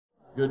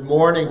Good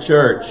morning,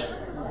 church.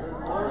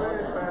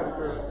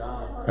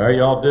 How are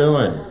y'all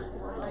doing?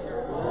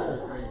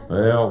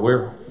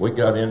 Well, we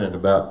got in at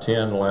about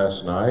 10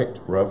 last night,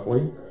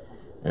 roughly,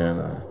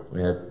 and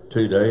we had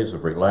 2 days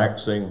of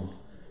relaxing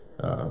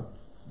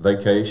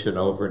vacation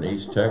over in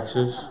East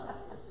Texas.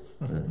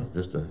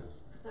 Just a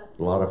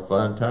lot of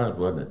fun times,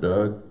 wasn't it,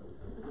 Doug?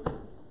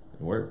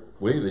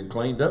 We even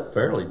cleaned up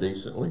fairly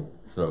decently,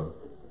 so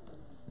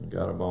we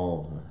got them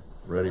all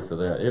ready for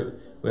that.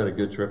 We had a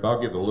good trip.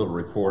 I'll give a little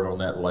report on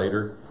that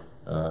later,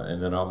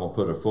 and then I'm going to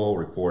put a full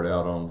report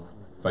out on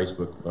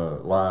Facebook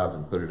Live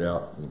and put it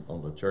out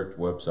on the church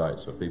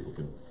website so people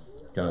can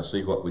kind of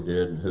see what we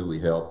did and who we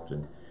helped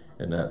and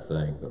that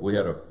thing. But we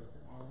had a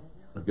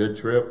good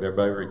trip.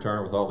 Everybody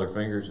returned with all their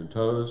fingers and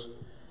toes.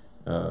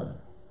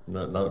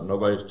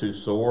 Nobody's too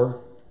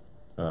sore.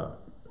 I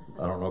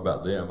don't know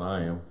about them.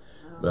 I am,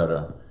 but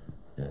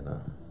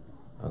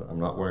I'm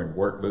not wearing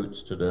work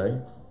boots today.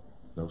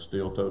 No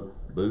steel-toed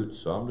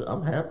boots, so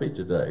I'm happy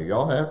today.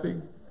 Y'all happy?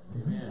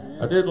 Amen.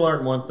 I did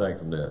learn one thing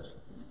from this.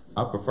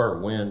 I prefer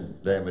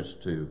wind damage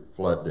to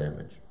flood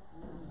damage.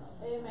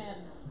 Amen.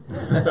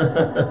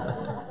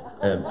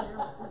 And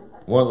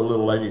one of the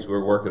little ladies we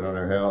were working on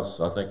her house,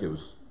 I think it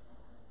was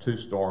 2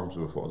 storms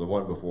before, the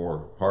one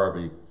before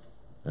Harvey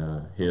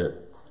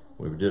hit,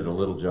 we did a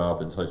little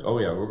job and says, oh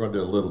yeah, we're going to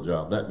do a little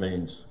job. That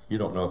means you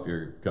don't know if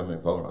you're coming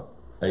upon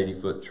a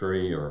 80-foot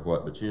tree or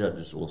what, but she had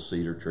just a little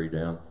cedar tree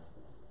down.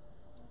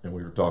 And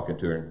we were talking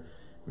to her, and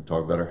we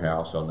talked about her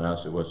house, how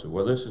nice it was. I said,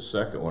 well, this is the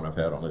second one I've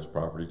had on this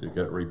property that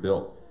got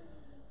rebuilt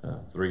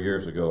 3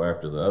 years ago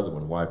after the other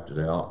one wiped it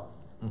out.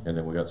 And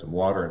then we got some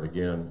watering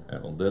again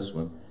on this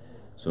one.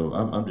 So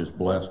I'm just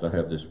blessed. I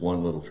have this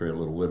one little tree, a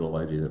little widow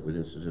lady that we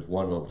just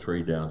one little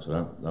tree down. So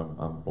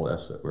I'm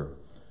blessed that we're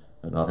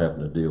not having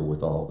to deal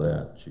with all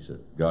that. She said,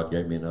 God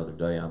gave me another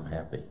day. I'm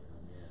happy.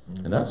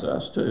 Mm-hmm. And that's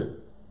us too.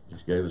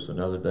 Just gave us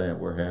another day, and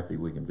we're happy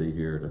we can be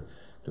here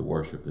to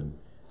worship and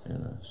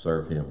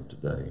serve Him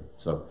today.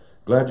 So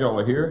glad y'all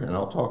are here, and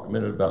I'll talk a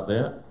minute about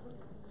that.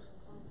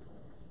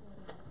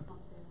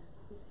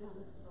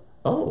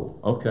 Oh,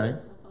 okay.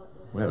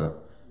 We had a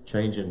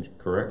change in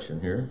correction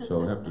here, so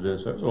we'll have to do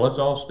this. So let's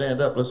all stand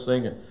up. Let's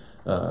sing it.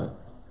 What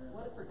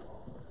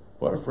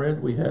a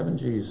friend we have in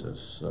Jesus.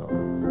 So.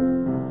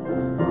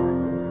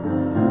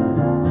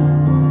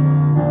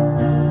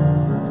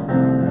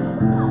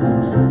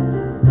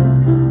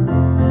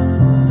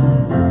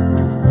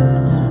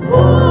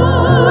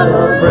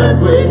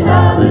 We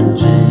have in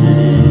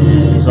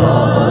Jesus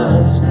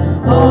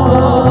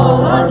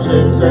all our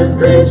sins and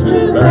griefs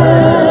to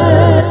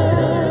bear.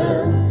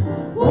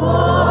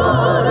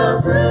 What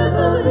a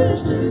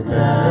privilege to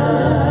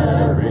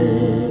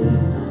carry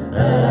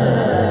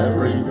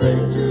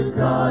everything to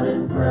God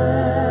in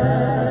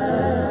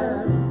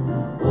prayer.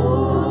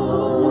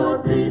 Oh,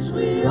 what peace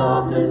we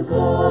often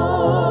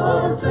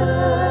forfeit.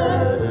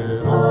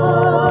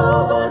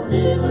 Oh, what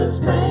needless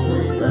pain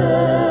we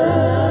bear.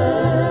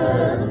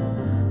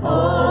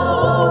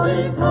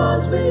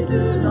 We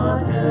do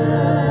not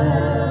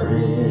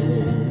carry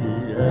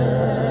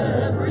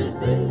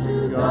everything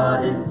to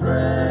God in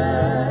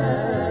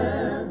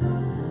prayer.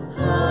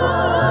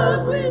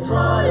 Have we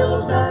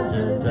trials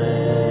and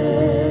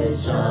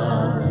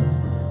temptations?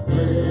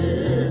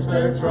 Is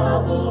there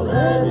trouble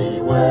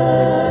anywhere?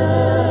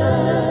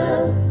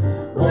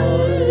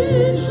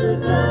 We should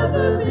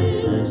never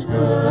be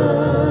discouraged.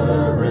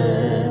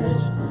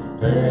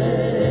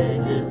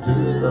 Take it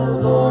to the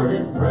Lord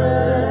in prayer.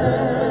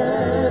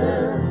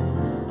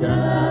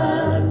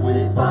 Can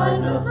we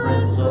find a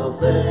friend so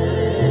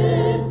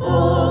faithful,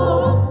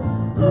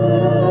 who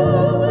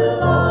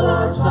will all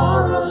our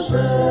sorrows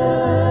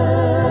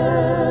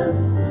share?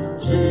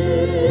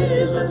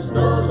 Jesus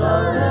knows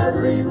our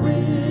every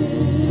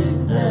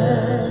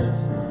weakness.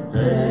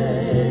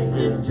 Take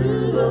it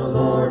to the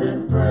Lord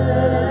in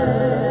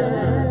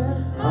prayer.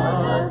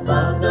 I have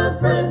found a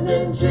friend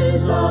in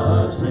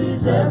Jesus.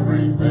 He's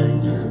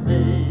everything to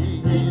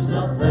me. He's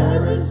the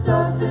fairest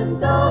of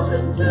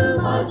 10,000 to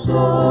my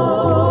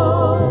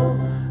soul.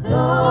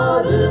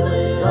 The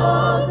lily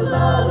of the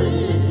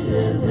valley,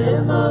 in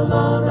Him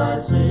alone I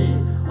see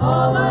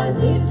all I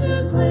need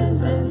to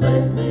cleanse and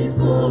make me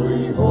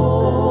fully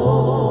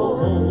whole.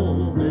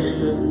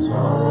 In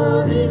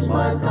sorrow He's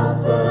my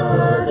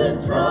comfort, in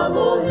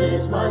trouble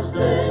He's my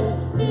stay.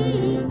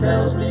 He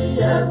tells me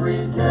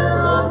every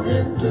care on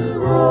Him to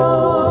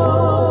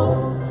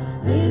roll.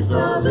 He's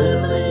the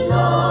lily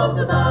of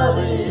the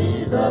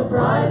valley, the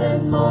bright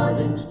and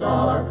morning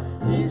star.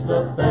 He's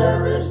the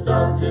fairest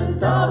of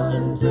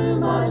 10,000 to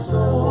my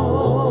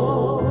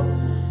soul.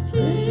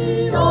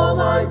 He all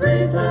my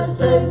grief has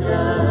taken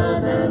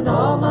and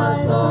all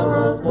my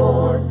sorrows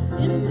borne.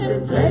 In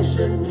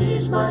temptation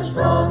He's my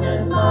strong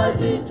and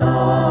mighty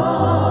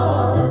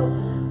tower.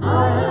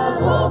 I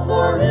have all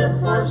for Him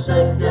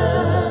forsaken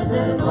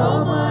and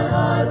all my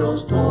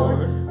idols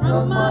torn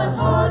from my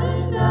heart,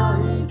 and now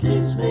He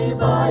keeps me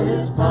by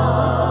His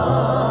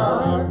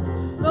power.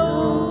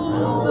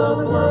 Though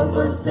the world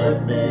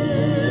forsake me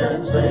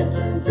and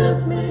Satan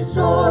tempts me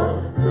sore,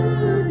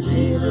 through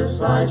Jesus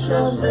rivers I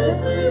shall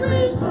safely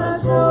reach my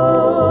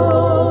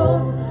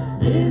soul.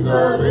 He's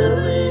the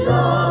lily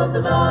of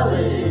the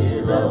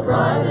valley, the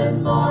bright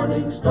and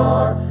morning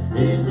star.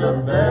 He's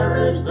the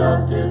fairest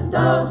of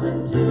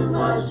 10,000 to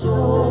my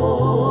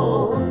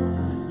soul.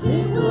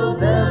 He will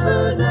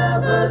never,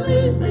 never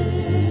leave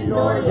me,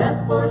 nor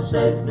yet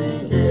forsake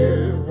me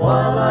here,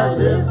 while I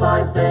live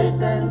by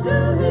faith and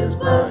do His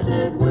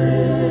blessed will.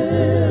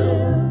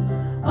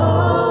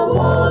 A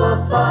wall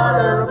of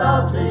fire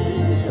about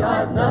me,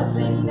 I've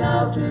nothing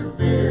now to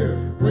fear.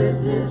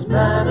 With His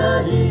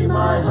manna He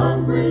my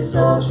hungry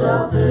soul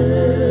shall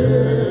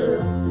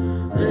fill.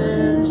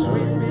 Then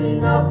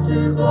sweeping up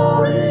to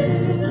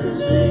glory, to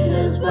see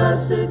His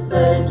blessed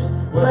face,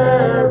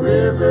 where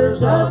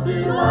rivers of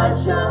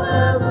delight shall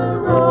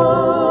ever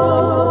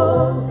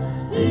roll.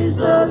 He's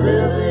the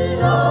lily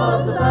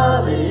of the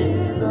valley,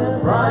 the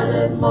bright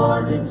and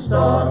morning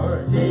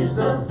star. He's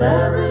the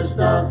fairest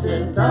of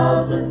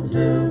 10,000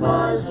 to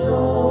my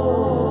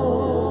soul.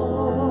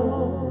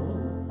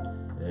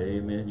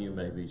 Amen. You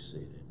may be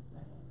seated.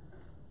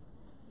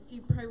 If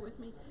you pray with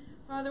me.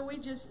 Father, we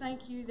just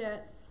thank you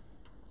that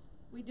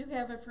we do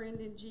have a friend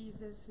in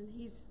Jesus, and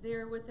He's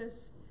there with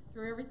us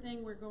through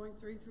everything we're going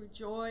through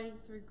joy,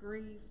 through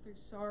grief, through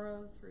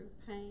sorrow, through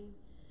pain.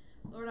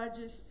 Lord, I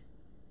just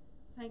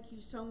thank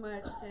you so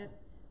much that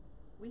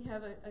we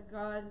have a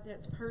God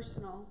that's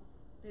personal,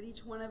 that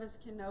each one of us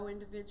can know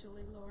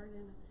individually, Lord,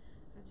 and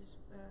I just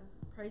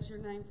praise your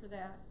name for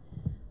that.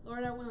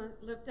 Lord, I want to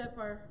lift up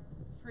our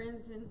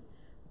friends in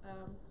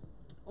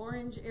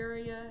Orange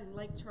area and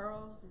Lake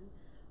Charles and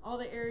all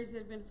the areas that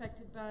have been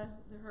affected by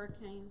the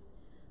hurricane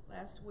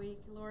last week.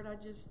 Lord, I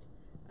just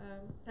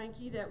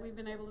thank you that we've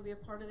been able to be a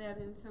part of that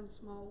in some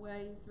small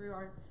way through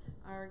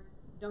our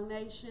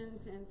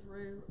donations and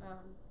through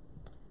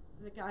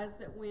the guys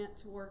that went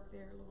to work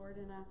there, Lord.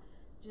 And I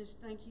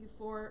just thank you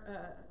for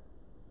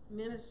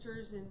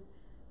ministers and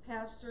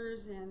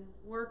pastors and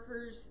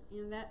workers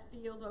in that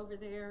field over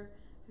there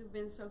who've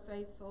been so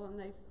faithful, and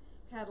they've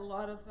had a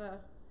lot of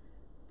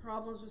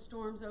problems with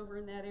storms over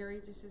in that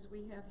area just as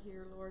we have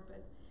here, Lord,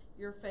 but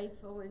you're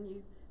faithful and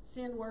you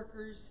send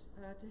workers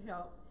to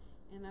help.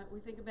 And we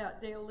think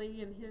about Dale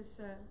Lee and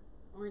his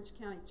Orange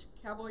County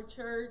Cowboy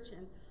Church,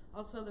 and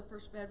also the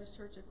First Baptist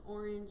Church of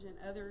Orange, and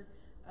other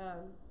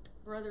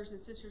brothers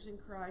and sisters in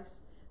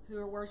Christ who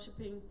are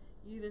worshiping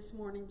you this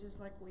morning just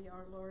like we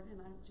are, Lord. And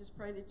I just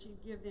pray that you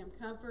give them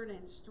comfort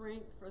and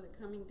strength for the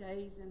coming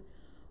days and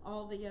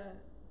all the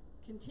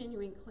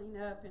continuing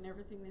cleanup and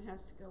everything that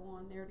has to go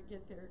on there to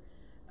get their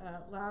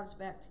lives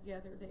back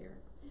together there.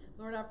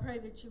 Lord, I pray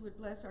that you would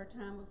bless our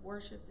time of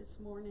worship this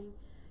morning.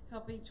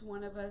 Help each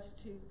one of us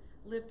to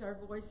lift our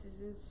voices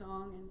in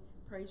song and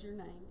praise your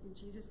name. In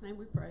Jesus' name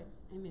we pray.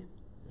 Amen.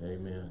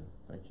 Amen.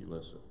 Thank you,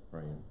 Lisa,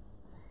 praying.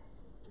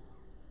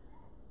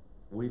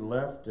 We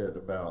left at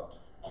about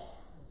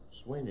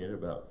Sweeney at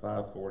about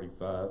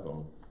 5:45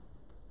 on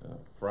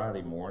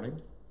Friday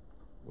morning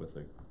with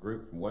a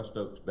group from West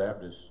Oaks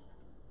Baptist,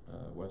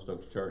 West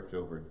Oaks Church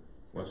over in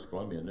West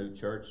Columbia, a new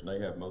church, and they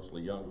have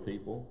mostly young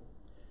people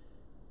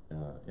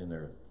in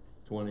their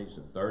 20s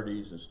and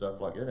 30s and stuff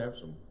like that. They have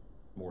some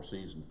more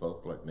seasoned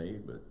folk like me,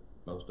 but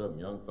most of them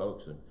young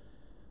folks. And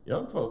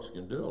young folks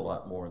can do a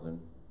lot more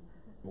than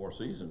more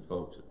seasoned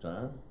folks at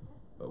times.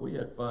 But we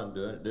had fun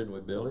doing it, didn't we,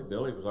 Billy?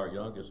 Billy was our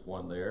youngest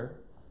one there.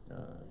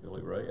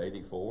 Billy Ray,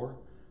 84.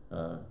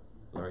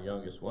 Our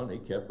youngest one. He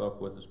kept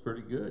up with us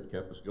pretty good,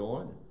 kept us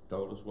going, and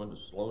told us when to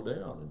slow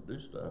down and do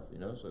stuff, you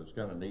know. So it's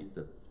kind of neat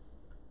to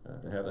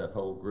have that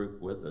whole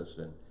group with us.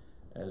 And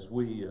as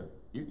we,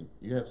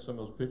 you have some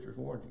of those pictures,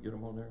 Warren? Did you get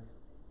them on there?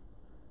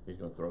 He's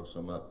going to throw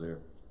some up there.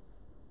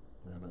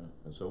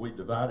 And so we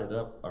divided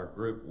up our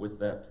group with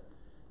that,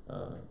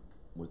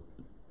 with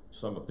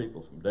some of the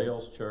people from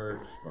Dale's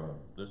church.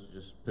 This is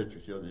just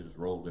pictures, you just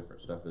roll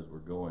different stuff as we're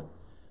going.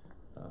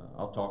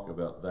 I'll talk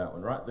about that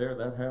one. Right there,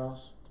 that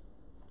house,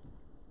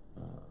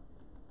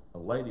 a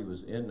lady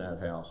was in that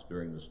house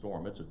during the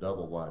storm. It's a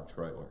double wide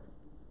trailer.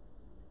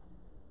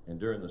 And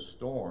during the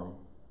storm,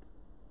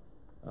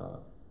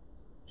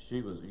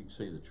 she was, you can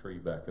see the tree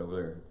back over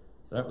there.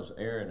 That was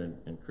Aaron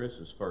and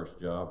Chris's first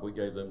job. We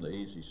gave them the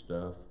easy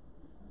stuff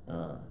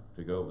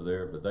to go over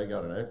there, but they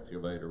got an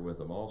excavator with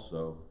them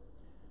also.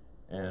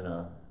 And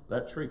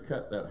that tree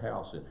cut that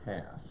house in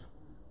half.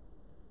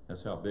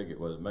 That's how big it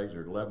was. It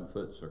measured 11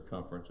 foot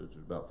circumference, which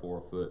is about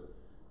 4 foot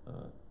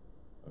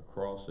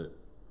across it.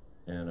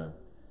 And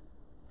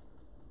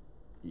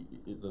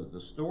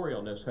the story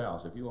on this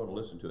house, if you want to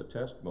listen to a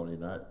testimony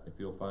tonight, if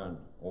you'll find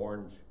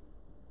Orange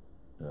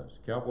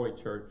Cowboy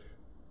Church,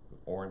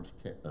 Orange,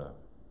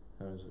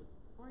 how is it?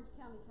 Orange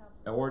County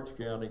Cowboy. Orange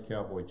County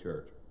Cowboy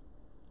Church.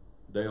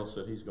 Dale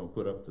said he's going to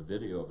put up the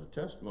video of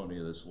the testimony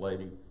of this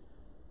lady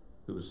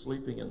who was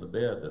sleeping in the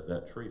bed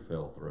that tree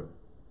fell through.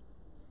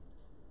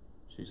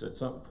 She said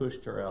something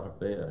pushed her out of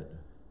bed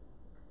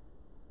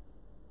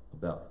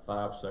about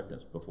 5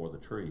 seconds before the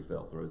tree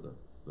fell through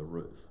the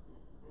roof.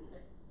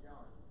 Hey,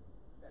 John,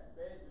 that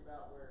bed's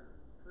about where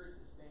Chris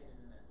is standing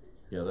in that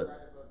picture. Yeah,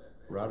 right above that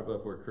bed. Right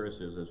above where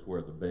Chris is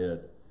where the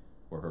bed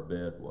where her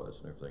bed was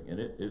and everything. And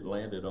it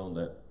landed on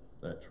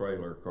that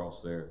trailer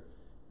across there.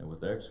 And with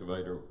the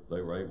excavator,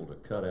 they were able to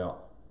cut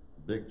out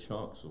big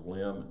chunks of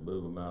limb and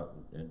move them out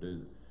and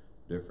do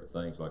different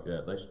things like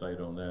that. They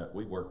stayed on that.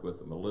 We worked with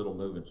them a little,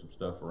 moving some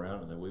stuff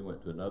around, and then we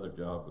went to another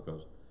job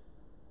because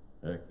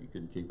heck, you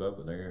couldn't keep up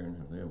with Aaron,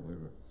 and then we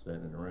were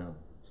standing around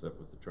except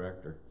with the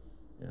tractor.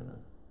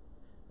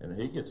 And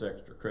he gets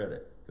extra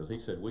credit because he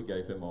said we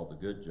gave him all the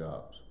good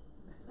jobs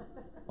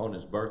on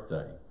his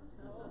birthday.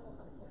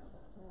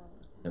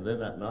 And then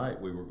that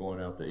night we were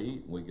going out to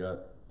eat, and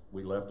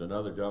we left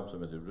another job.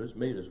 Somebody said, "Just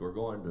meet us. We're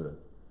going to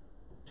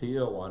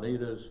Tia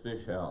Juanita's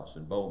Fish House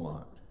in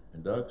Beaumont."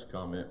 And Doug's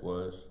comment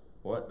was,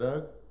 "What,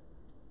 Doug?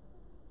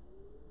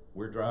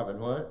 We're driving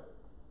what?"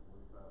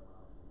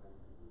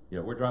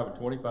 "Yeah, we're driving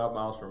 25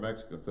 miles for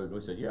Mexican food." And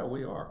we said, "Yeah,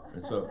 we are."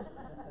 And so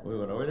we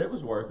went over, and it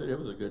was worth it. It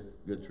was a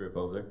good trip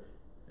over there.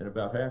 And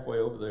about halfway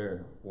over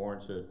there,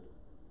 Warren said,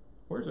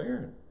 "Where's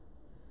Aaron?"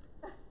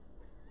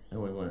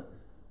 And we went,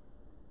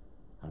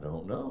 "I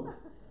don't know."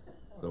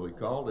 So we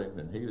called him,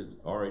 and he was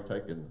already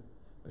taking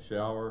a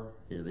shower.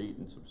 He had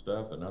eaten some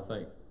stuff, and I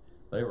think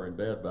they were in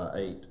bed by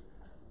 8.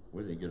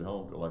 We didn't get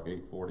home till like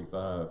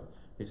 8:45.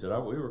 He said,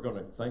 we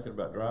were thinking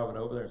about driving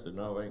over there. I said,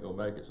 "No, we ain't gonna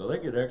make it." So they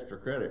get extra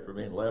credit for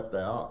being left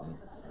out and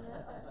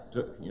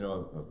took,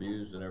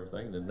 abused and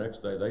everything. The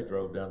next day they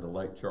drove down to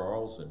Lake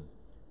Charles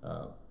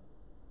and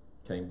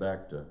came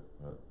back to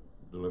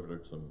deliver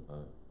some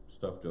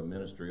stuff to a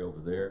ministry over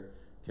there.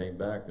 Came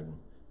back and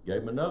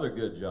gave them another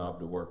good job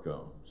to work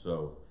on.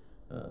 So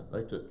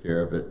they took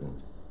care of it,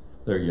 and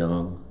they're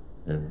young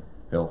and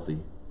healthy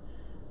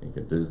and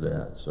can do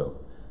that. So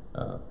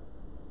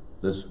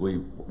we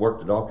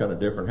worked at all kind of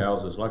different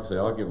houses. Like I say,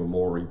 I'll give a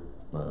more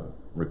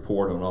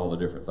report on all the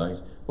different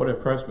things. What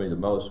impressed me the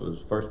most was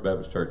First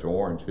Baptist Church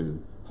Orange, who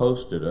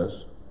hosted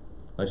us.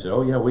 They said,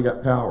 "Oh yeah, we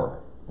got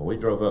power." Well, we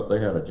drove up. They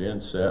had a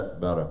gen set,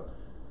 about a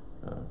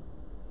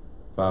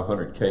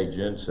 500K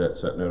gen set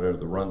sitting there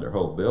to run their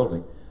whole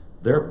building.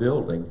 Their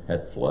building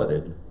had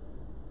flooded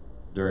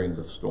during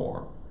the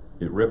storm.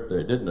 It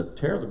didn't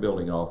tear the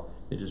building off.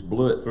 It just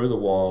blew it through the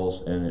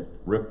walls, and it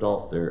ripped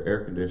off their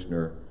air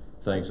conditioner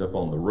things up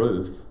on the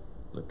roof,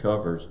 the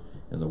covers,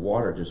 and the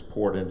water just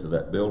poured into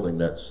that building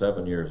that's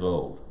 7 years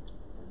old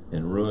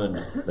and ruined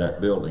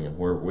that building. And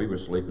where we were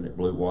sleeping, it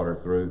blew water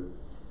through,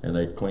 and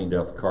they cleaned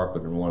out the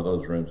carpet in one of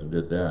those rooms and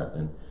did that.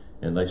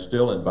 And they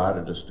still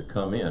invited us to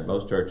come in.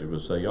 Most churches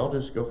would say, "Y'all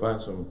just go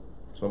find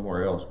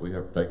somewhere else. We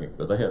have to take it."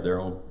 But they had their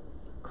own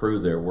crew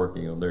there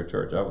working on their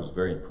church. I was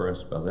very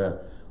impressed by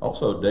that.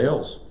 Also,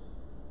 Dale's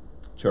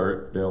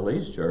church, Dale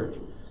Lee's church,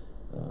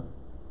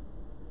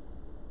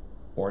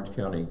 Orange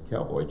County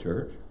Cowboy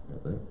Church,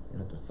 you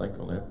have to think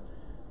on that.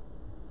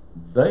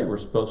 They were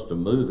supposed to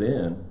move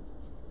in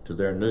to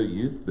their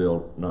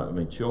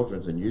new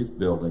children's and youth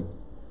building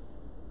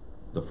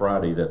the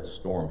Friday that the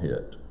storm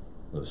hit,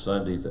 the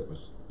Sunday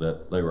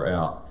that they were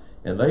out.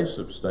 And they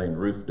sustained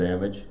roof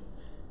damage,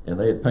 and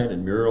they had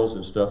painted murals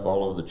and stuff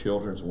all over the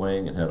children's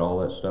wing and had all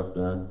that stuff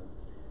done.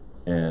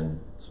 And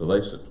so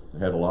they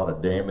had a lot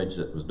of damage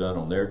that was done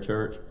on their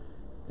church,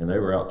 and they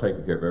were out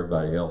taking care of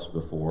everybody else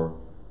before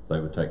they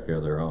would take care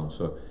of their own.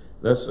 So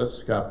that's the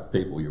kind of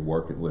people you're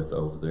working with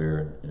over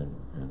there, and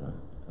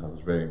I was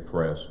very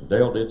impressed.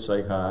 Dale did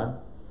say hi,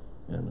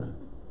 and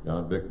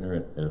John Bickner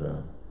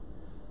at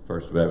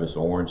First Baptist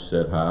Orange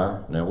said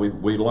hi. Now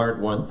we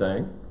learned one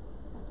thing,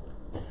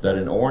 that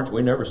in Orange,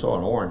 we never saw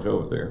an orange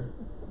over there.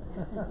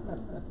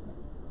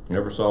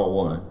 Never saw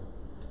one.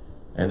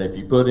 And if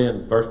you put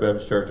in First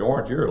Baptist Church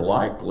Orange, you're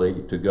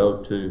likely to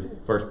go to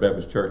First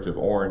Baptist Church of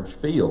Orange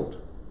Field.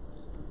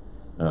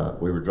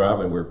 We were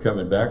driving, we were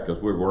coming back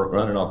because we weren't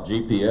running off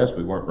GPS,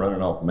 we weren't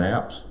running off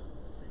maps.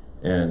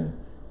 And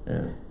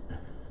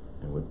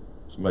when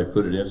somebody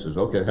put it in, says,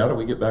 "Okay, how do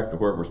we get back to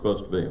where we're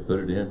supposed to be?" And put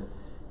it in.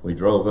 We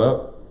drove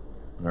up,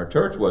 and our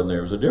church wasn't there.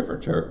 It was a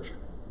different church.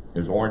 It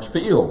was Orange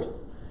Field.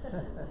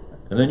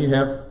 And then you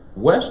have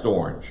West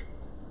Orange.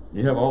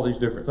 You have all these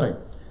different things.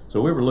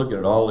 So we were looking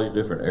at all these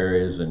different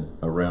areas and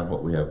around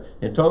what we have.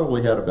 In total,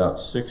 we had about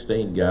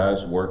 16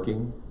 guys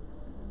working,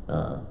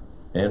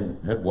 and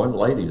had one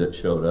lady that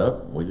showed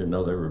up. We didn't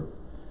know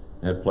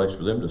had a place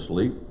for them to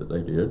sleep, but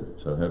they did.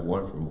 So I had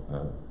one from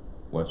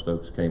West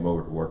Oaks came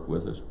over to work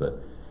with us.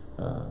 But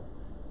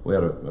we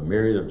had a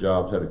myriad of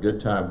jobs, had a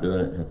good time doing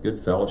it, had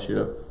good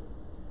fellowship.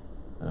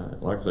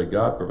 Like I say,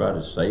 God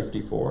provided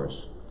safety for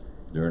us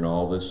during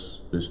all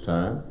this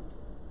time.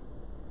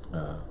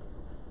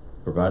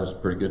 Provided some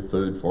pretty good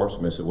food for us.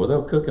 And they said, "Well,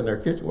 they'll cook in their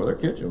kitchen." Well, their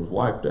kitchen was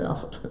wiped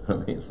out.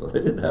 So they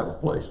didn't have a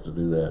place to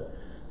do that.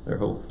 Their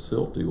whole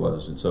facility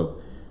was. And so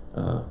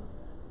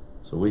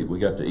we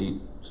got to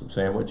eat some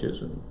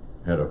sandwiches and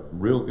had a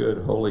real good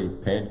Holy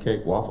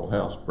Pancake Waffle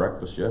House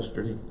breakfast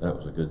yesterday. That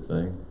was a good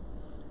thing.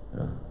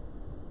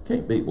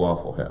 Can't beat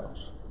Waffle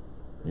House,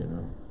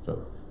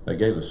 So that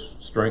gave us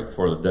strength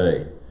for the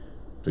day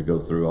to go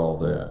through all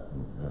that.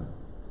 And,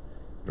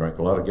 drank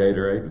a lot of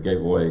Gatorade. We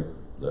gave away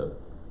the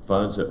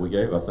funds that we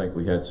gave. I think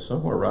we had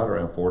somewhere right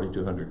around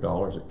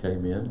 $4,200 that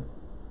came in.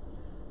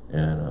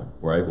 and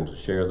we're able to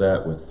share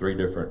that with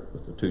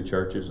the two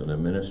churches and a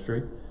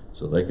ministry,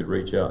 so they could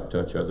reach out and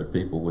touch other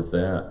people with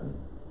that. And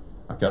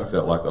I kind of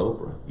felt like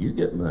Oprah. You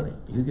get money.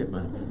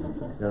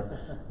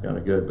 Kind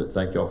of good. But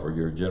thank y'all for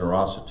your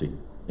generosity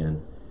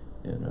and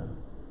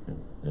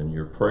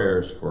your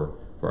prayers for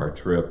our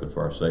trip and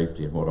for our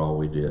safety and what all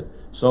we did.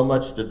 So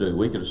much to do.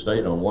 We could have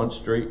stayed on one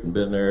street and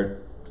been there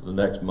to the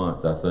next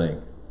month, I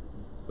think.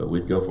 But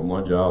we'd go from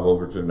one job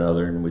over to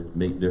another, and we'd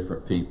meet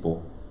different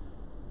people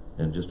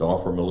and just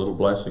offer them a little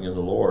blessing in the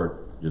Lord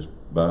just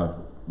by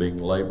being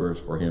laborers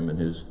for Him and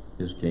His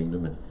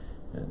kingdom. And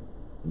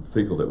the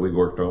people that we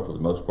worked on, for the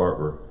most part,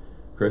 were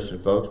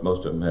Christian folks.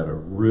 Most of them had a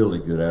really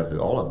good attitude.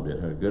 All of them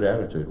did, had a good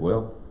attitude.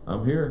 Well,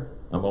 I'm here.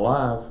 I'm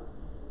alive.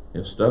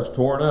 And stuff's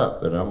torn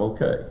up, but I'm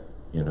okay,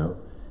 you know.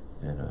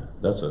 And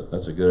that's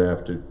a good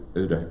attitude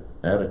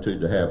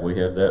to have. We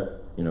had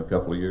that, a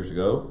couple of years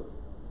ago.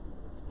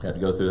 Had to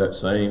go through that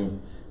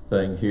same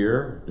thing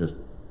here,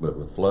 but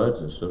with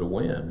floods instead of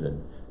wind.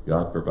 And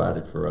God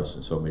provided for us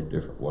in so many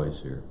different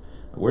ways here.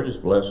 We're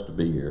just blessed to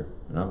be here,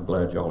 and I'm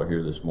glad y'all are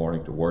here this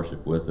morning to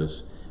worship with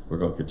us. We're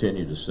going to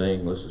continue to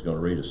sing. Lisa's going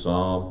to read a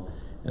psalm,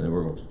 and then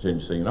we're going to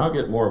continue singing. I'll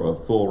get more of a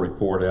full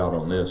report out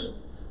on this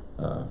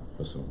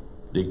with some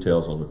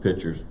details on the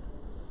pictures,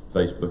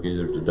 Facebook,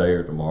 either today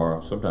or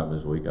tomorrow, sometime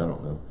this week, I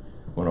don't know.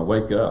 When I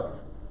wake up,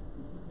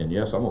 and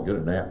yes, I'm going to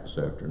get a nap this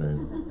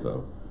afternoon.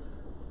 So.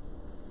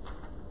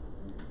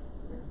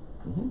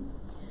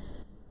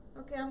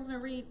 Okay, I'm going to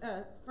read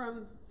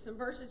from some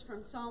verses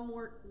from Psalm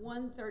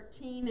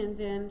 113 and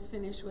then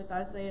finish with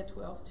Isaiah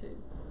 12:2.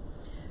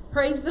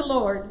 Praise the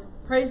Lord,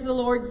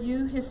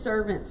 you His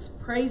servants.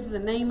 Praise the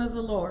name of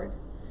the Lord.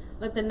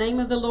 Let the name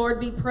of the Lord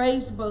be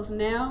praised both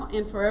now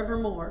and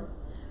forevermore.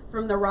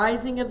 From the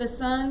rising of the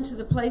sun to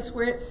the place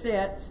where it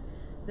sets,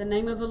 the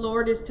name of the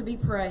Lord is to be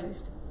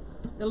praised.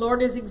 The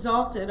Lord is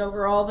exalted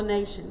over all the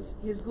nations,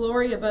 His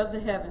glory above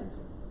the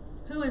heavens.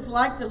 Who is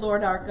like the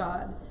Lord our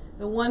God,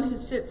 the one who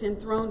sits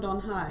enthroned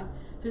on high,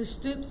 who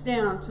stoops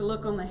down to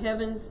look on the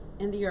heavens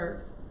and the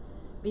earth?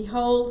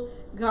 Behold,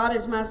 God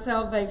is my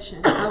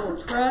salvation. I will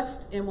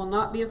trust and will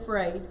not be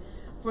afraid,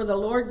 for the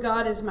Lord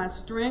God is my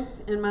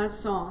strength and my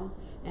song,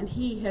 and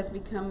He has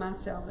become my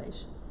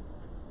salvation.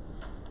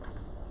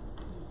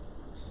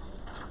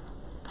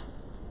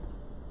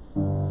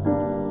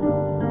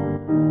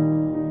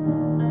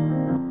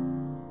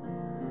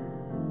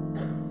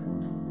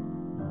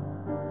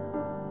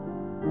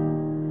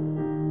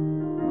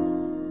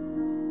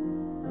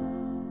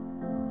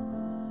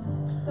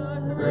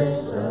 The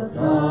grace of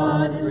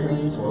God has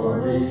reached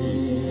for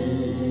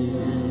me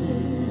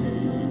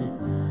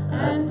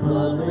and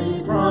pulled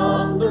me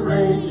from the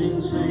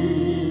raging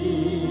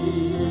sea,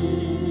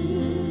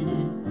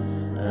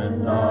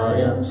 and I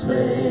am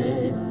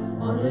safe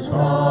on this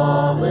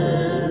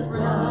solid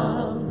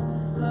ground.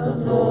 The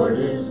Lord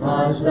is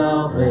my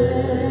salvation.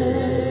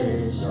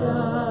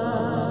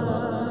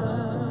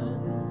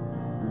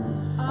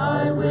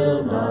 I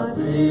will not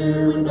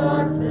fear when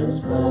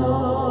darkness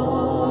falls.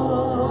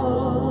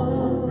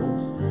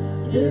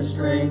 His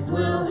strength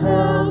will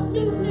help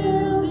me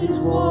scale these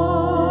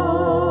walls.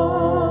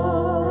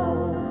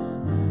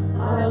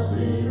 I'll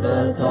see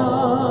the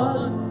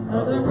dawn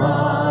of the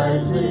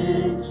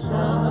rising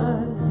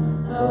sun.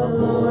 The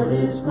Lord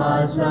is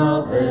my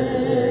salvation.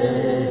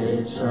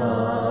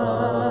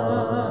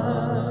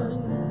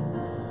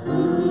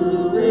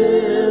 Who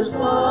is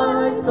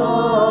like the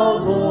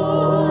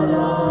Lord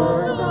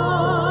our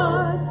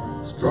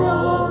God,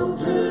 strong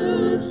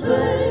to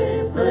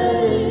save,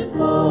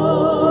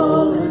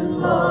 faithful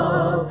in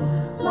love?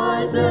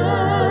 My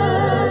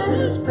debt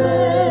is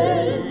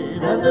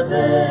paid and the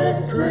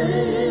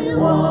victory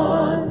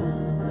won.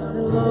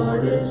 The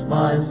Lord is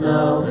my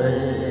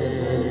salvation.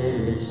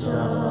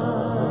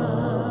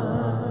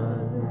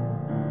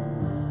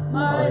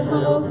 My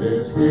hope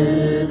is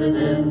hidden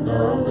in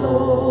the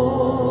Lord.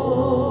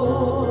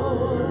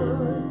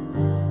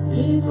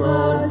 He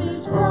flies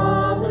His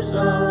promise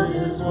on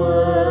His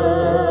word.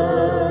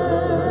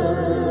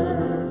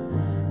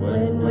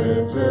 When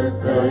winter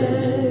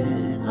fades,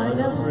 I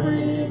know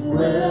spring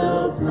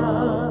will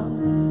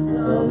come.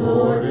 The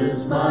Lord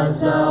is my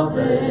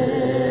salvation.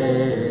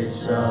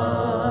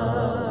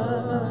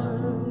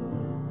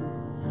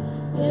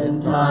 In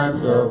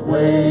times of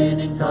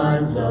waiting,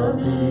 times of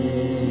need,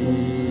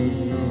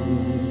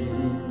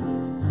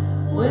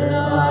 when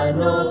I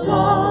know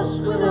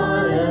lost, when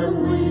I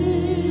am weak,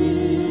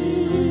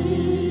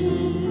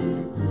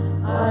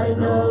 I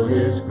know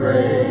His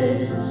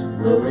grace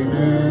will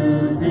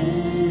renew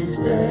these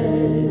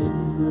days.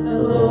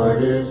 The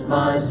Lord is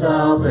my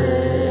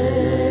salvation.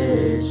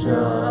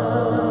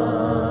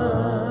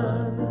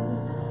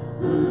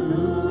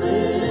 Who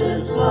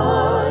is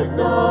like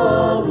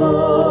the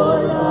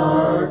Lord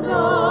our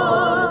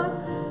God,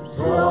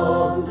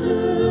 strong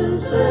to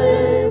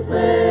save,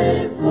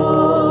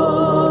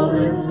 faithful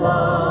in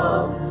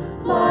love?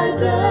 My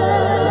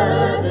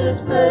debt is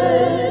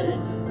paid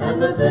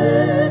and the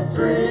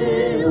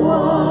victory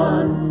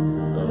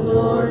won. The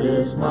Lord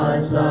is my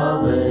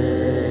salvation.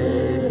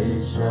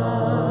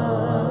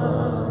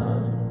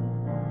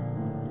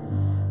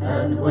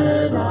 And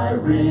when I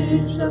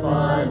reach the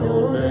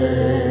final day,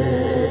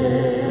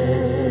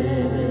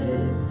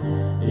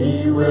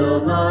 He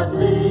will not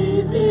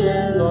leave me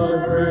in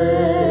the grave,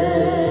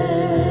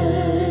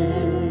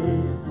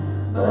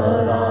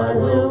 but I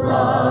will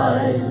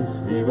rise,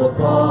 He will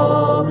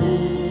call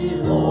me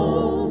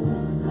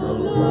home. The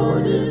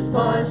Lord is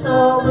my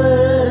salvation.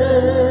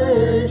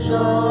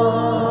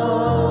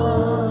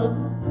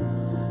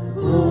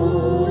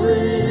 Who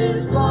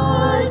is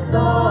like the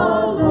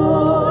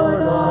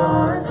Lord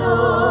our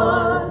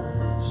God,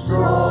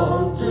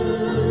 strong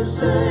to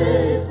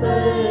save,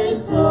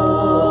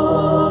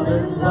 faithful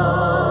in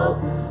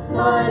love?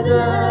 My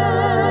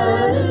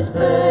debt is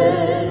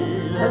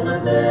paid and the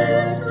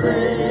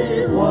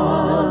victory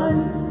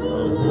won. The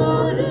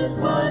Lord is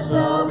my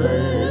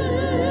salvation.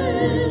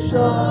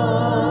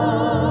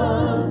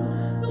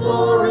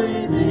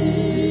 Glory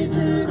be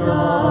to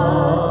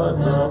God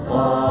the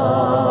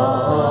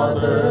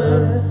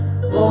Father.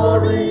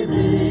 Glory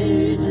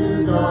be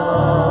to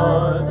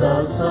God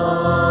the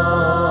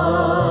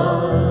Son.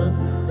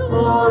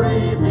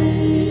 Glory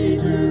be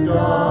to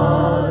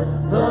God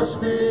the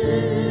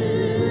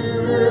Spirit.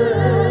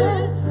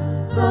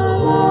 The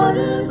Lord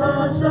is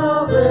our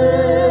salvation.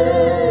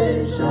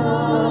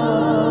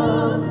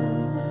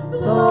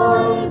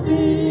 Glory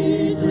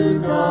be to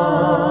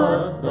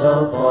God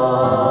the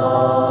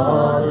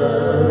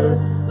Father.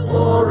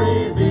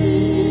 Glory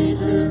be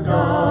to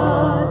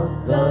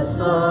God the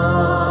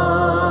Son.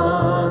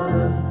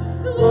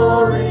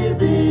 Glory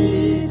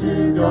be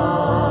to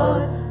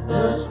God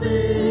the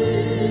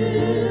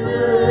Spirit.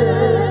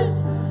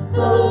 The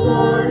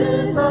Lord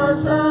is our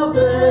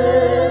salvation.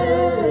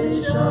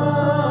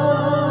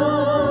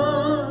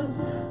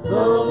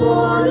 The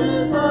Lord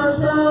is our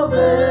salvation.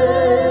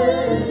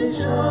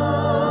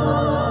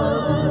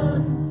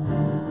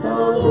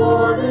 The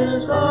Lord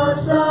is our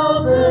salvation.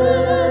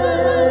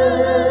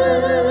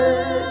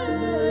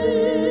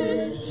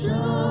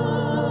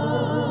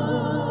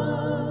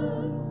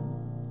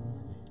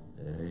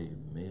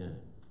 Amen.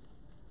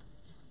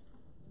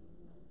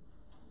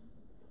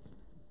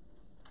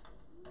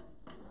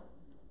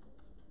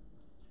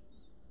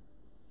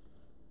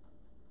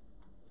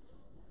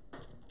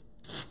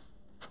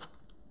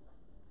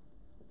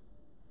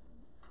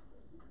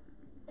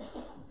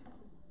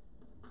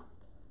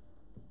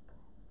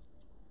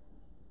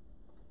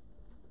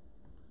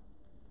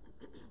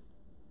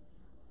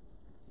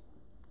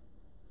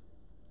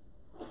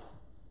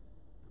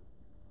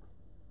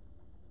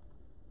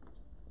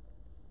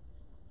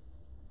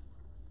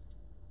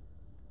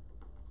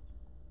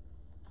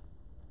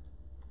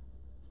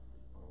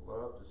 I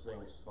love to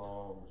sing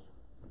songs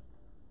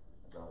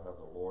about how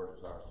the Lord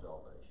is our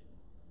salvation.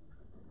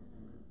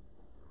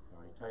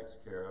 He takes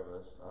care of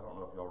us. I don't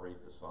know if y'all read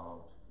the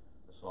psalm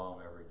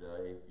every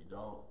day. If you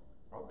don't,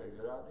 probably a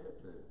good idea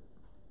too.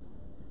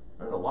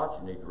 There's a lot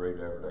you need to read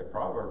every day.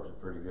 Proverbs is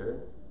pretty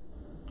good.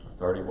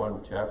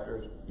 31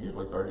 chapters,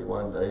 usually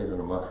 31 days in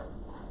a month.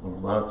 In a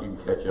month you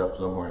can catch up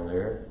somewhere in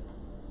there.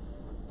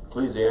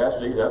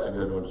 Ecclesiastes, that's a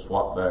good one to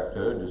swap back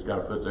to. It just kind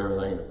of puts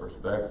everything into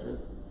perspective.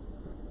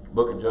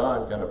 Book of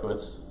John kind of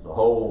puts the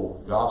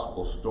whole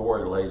gospel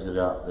story, lays it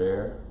out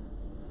there.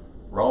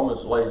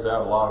 Romans lays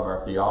out a lot of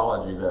our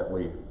theology that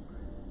we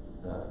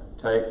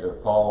take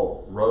that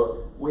Paul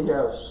wrote. We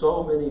have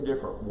so many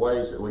different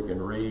ways that we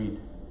can read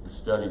and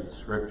study the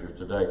scriptures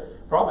today.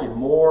 Probably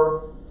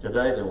more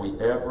today than we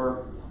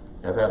ever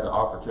have had the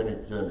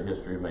opportunity to do in the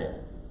history of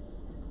man.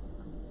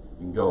 You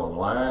can go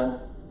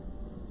online.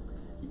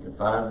 You can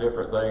find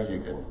different things.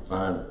 You can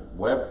find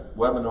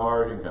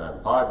webinars. You can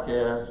find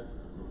podcasts.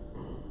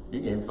 You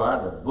can even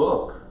find a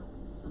book.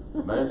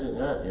 Imagine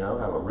that,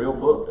 have a real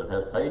book that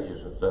has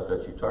pages and stuff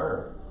that you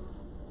turn.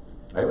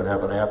 I even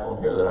have an app on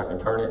here that I can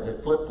turn it and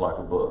it flips like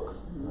a book.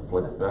 I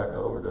flip it back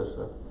over, does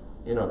stuff.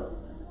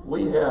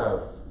 We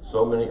have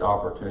so many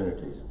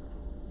opportunities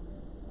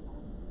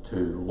to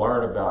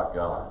learn about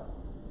God.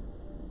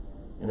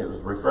 And it was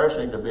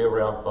refreshing to be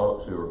around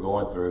folks who are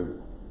going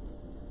through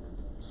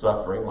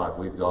suffering like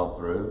we've gone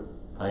through,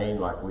 pain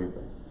like we've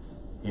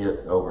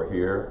hit over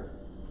here.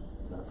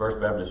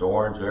 First Baptist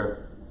Orange,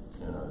 they're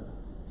in a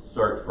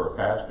search for a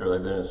pastor.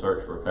 They've been in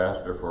search for a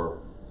pastor for a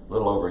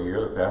little over a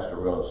year. The pastor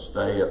was going to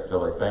stay up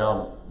till they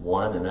found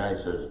one, and now he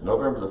says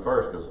November the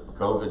 1st because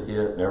COVID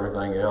hit and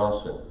everything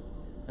else, and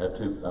had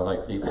I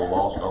think people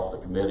lost off the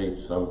committee,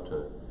 some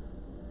to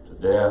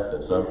death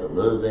and some to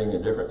moving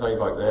and different things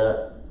like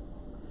that.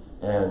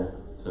 And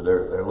so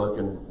they're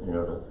looking,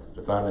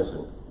 to find this.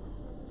 And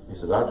he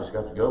said, I just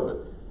got to go. But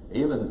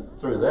even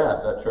through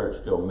that church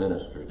still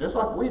ministers, just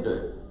like we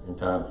do in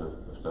times of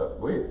stuff.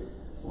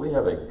 We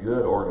have a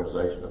good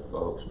organization of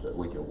folks that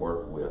we can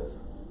work with.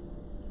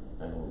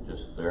 And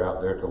just they're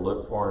out there to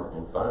look for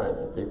and find,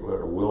 and people that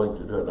are willing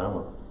to do it. And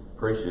I'm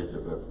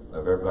appreciative of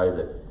everybody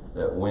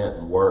that went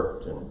and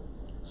worked and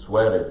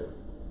sweated.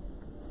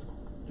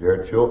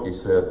 Jared Schulke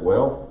said,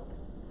 well,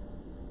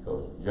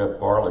 because Jeff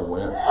Farley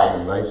went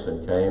and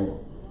Mason came,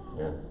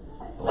 and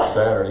on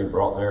Saturday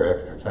brought their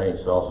extra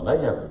chainsaws, and they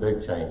have the big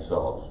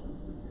chainsaws.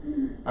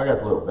 I got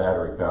the little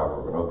battery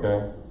powered one,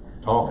 okay?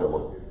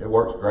 Tonka, it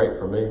works great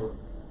for me.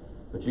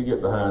 But you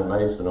get behind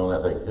Mason on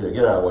that thing,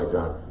 get out of the way,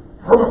 John.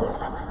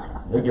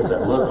 And he gets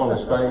that look on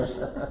his face.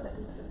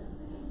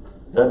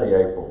 Doesn't he,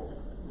 April?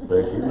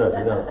 See, she's nuts,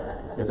 you know.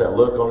 Gets that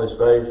look on his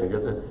face and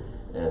gets it,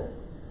 and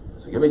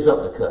so give me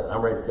something to cut.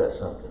 I'm ready to cut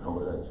something. I'm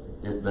going to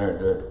get there and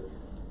do it.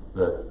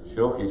 But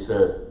Shulke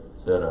said,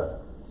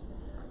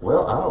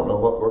 well, I don't know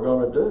what we're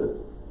going to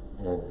do.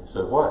 And he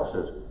said, what? He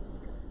says,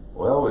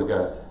 well, we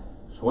got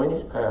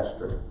Sweeney's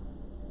pastor,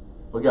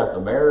 we got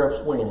the mayor of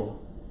Sweeney,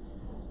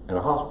 and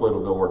a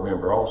hospital board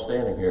member all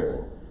standing here.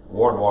 And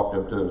Warren walked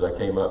up to him as I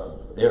came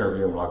up,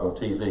 interviewed him like on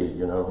TV,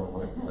 you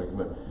know.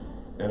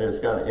 And it's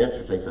kind of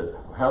interesting. He says,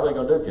 how are they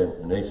going to do it?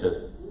 And he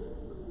says,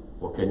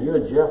 well, can you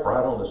and Jeff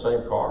ride on the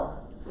same car?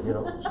 You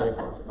know, same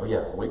car. Oh,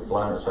 yeah, we can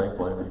fly in the same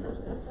plane.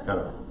 It's kind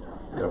of,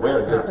 you know, we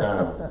had a good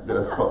time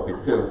doing what we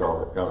do with all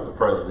the, kind of the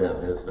president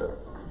and his stuff.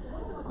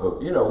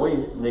 But, you know,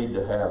 we need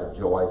to have a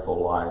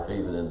joyful life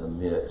even in the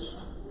midst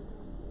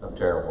of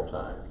terrible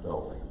times,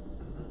 don't we?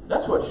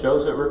 That's what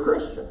shows that we're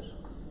Christians.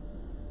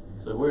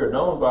 So we are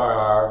known by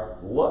our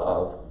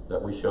love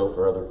that we show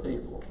for other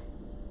people.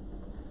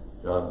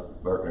 John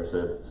Berkner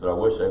said, I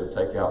wish they would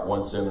take out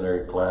one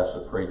seminary class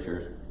of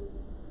preachers,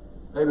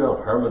 maybe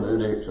on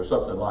hermeneutics or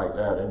something like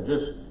that, and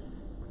just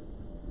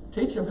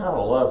teach them how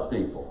to love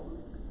people.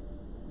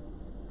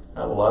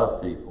 How to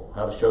love people.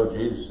 How to show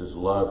Jesus'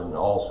 love in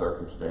all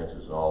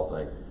circumstances and all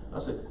things. I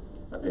said,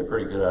 that'd be a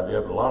pretty good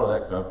idea, but a lot of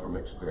that comes from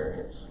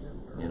experience.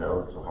 You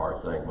know, it's a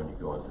hard thing when you're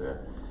going through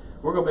it.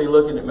 We're going to be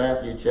looking at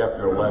Matthew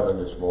chapter 11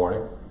 this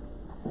morning.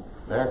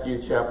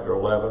 Matthew chapter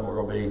 11,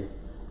 we're going to be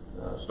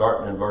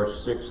starting in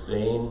verse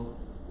 16,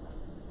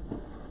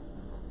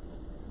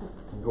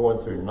 going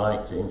through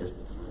 19, just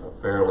a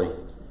fairly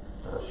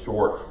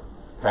short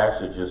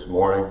passage this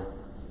morning.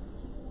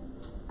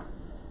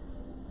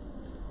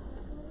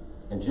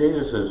 And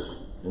Jesus is,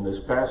 in this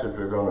passage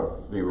we're going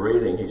to be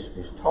reading, he's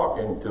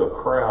talking to a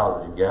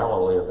crowd in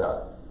Galilee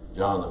about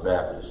John the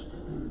Baptist.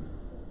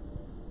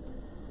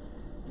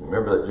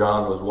 Remember that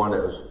John was one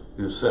that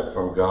was sent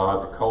from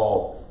God to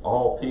call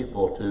all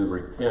people to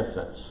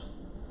repentance.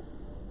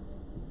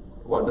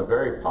 It wasn't a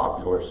very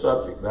popular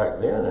subject back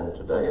then, and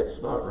today it's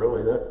not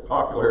really that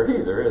popular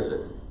either, is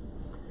it?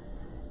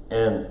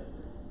 And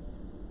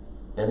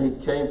he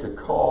came to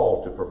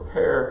call to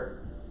prepare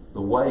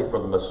the way for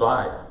the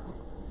Messiah.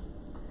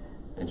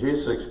 And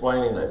Jesus is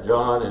explaining that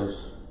John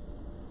is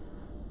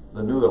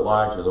the new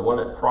Elijah, the one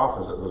that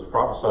was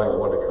prophesying the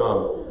one to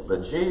come.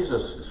 But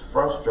Jesus is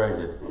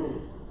frustrated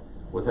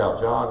with how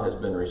John has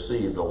been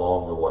received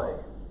along the way.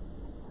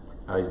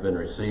 How he's been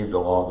received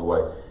along the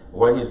way. The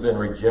way he's been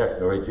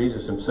rejected, the way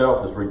Jesus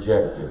himself is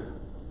rejected.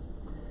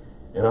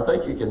 And I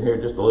think you can hear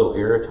just a little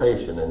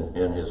irritation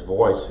in his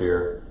voice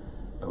here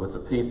with the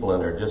people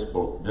and their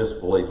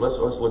disbelief. Let's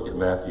look at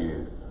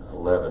Matthew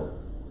 11,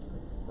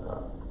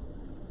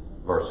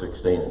 verse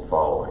 16 and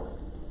following.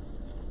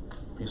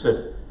 He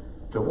said,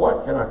 to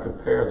what can I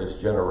compare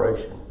this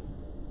generation?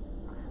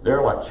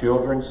 They're like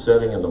children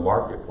sitting in the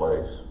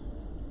marketplace,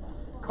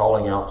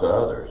 calling out to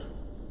others.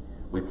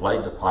 We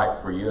played the pipe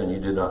for you and you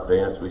did not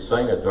dance. We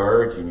sang a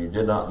dirge and you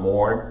did not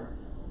mourn.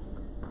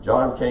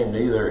 John came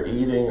neither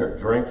eating or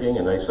drinking,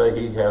 and they say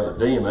he has a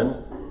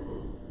demon.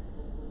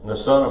 And the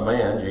Son of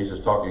Man, Jesus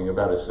talking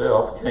about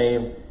himself,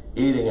 came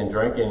eating and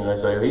drinking, and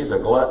they say he's a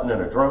glutton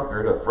and a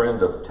drunkard, a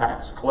friend of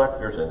tax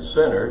collectors and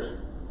sinners.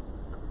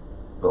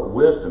 But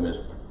wisdom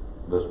is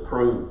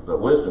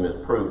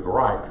proved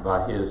right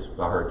by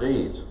her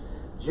deeds.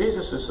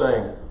 Jesus is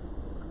saying,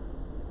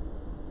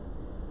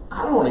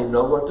 I don't even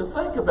know what to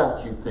think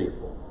about you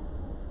people.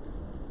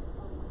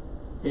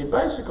 He's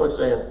basically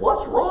saying,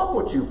 what's wrong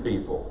with you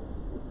people?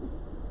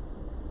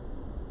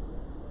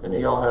 Any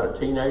of y'all had a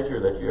teenager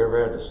that you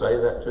ever had to say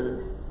that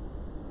to?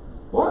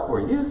 What were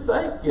you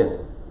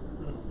thinking?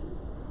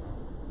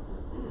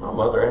 My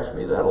mother asked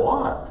me that a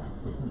lot.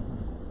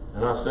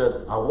 And I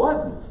said, I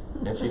wasn't.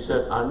 And she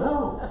said, I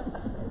know.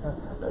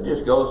 That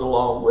just goes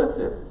along with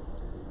it.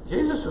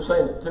 Jesus was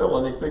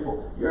telling these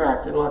people, you're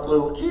acting like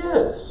little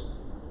kids.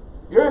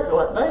 You're acting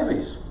like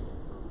babies.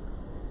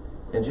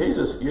 And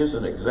Jesus used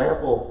an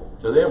example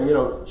to them. You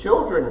know,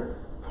 children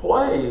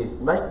play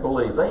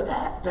make-believe. They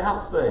act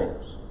out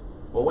things.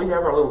 When we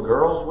have our little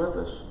girls with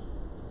us,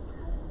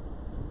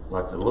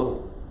 like the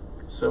little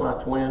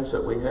semi-twins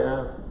that we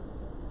have,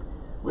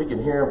 we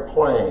can hear them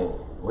playing.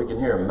 We can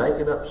hear them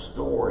making up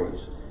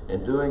stories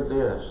and doing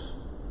this.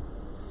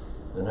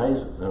 And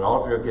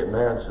Audrey will get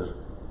mad and says,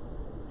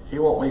 she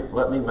won't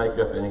let me make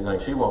up anything.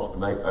 She wants to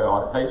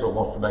Hazel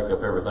wants to make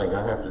up everything.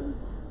 I have to. And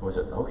we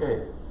said,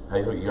 okay,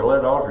 Hazel, you gotta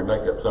let Audrey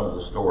make up some of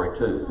the story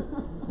too,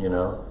 you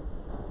know.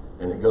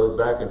 And it goes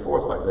back and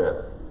forth like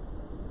that.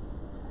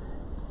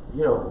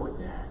 You know,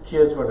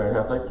 kids when they're in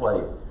the house, they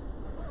play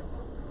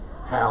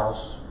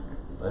house,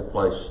 they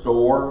play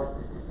store,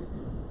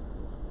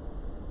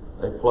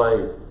 they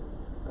play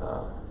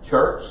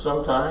church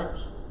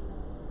sometimes.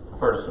 I've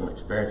heard of some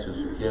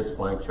experiences of kids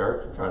playing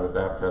church and trying to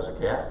baptize a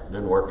cat. It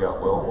didn't work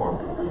out well for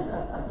them,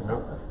 you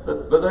know.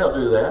 But they'll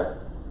do that.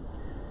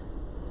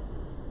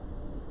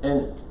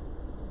 And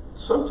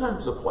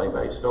sometimes the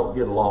playmates don't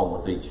get along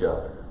with each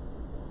other.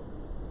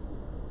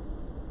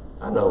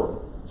 I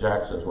know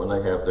Jacksons, when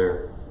they have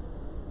their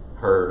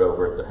herd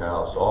over at the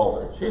house,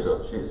 she's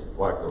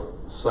like the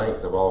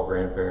saint of all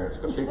grandparents,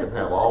 because she can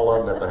have all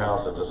of them at the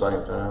house at the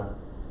same time.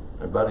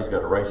 And Buddy's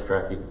got a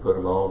racetrack he can put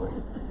them on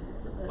and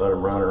let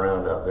them run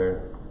around out there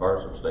and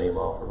burn some steam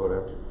off or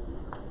whatever.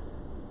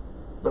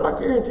 But I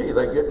guarantee you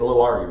they get in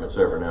little arguments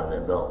every now and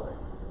then, don't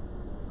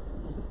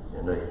they?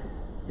 And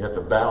you have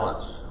to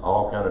balance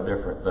all kind of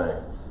different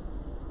things.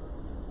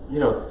 You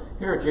know,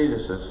 here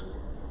Jesus is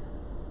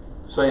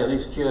saying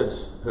these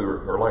kids who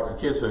are like the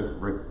kids who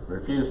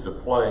refuse to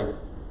play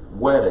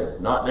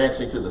wedding, not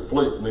dancing to the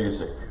flute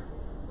music,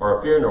 or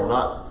a funeral,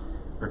 not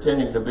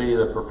pretending to be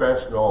the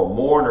professional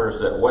mourners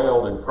that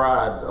wailed and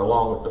cried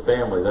along with the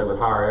family. They would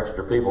hire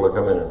extra people to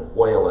come in and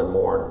wail and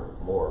mourn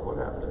more. What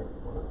happened there?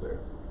 One up there.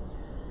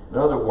 In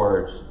other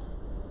words,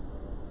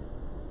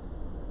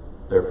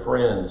 their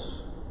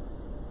friends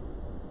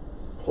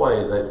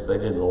play, they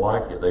didn't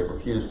like it. They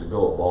refused to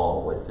go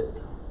along with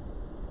it.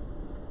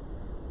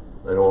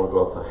 They don't want to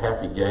go with the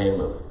happy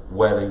game of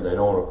wedding. They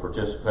don't want to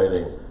participate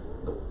in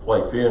the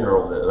play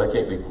funeral. They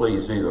can't be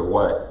pleased either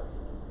way.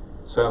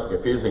 Sounds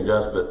confusing to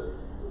us, but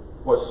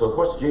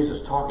what's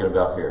Jesus talking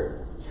about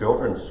here?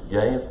 Children's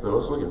games? But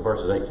let's look at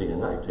verses 18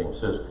 and 19. It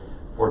says,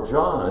 "For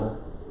John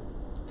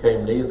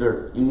came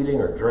neither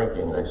eating or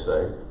drinking," they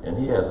say, "and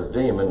he has a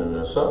demon, and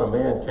the Son of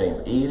Man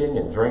came eating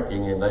and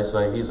drinking, and they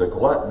say he's a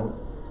glutton,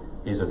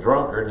 he's a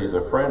drunkard, he's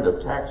a friend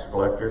of tax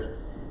collectors,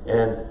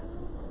 and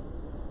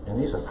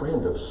he's a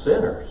friend of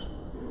sinners."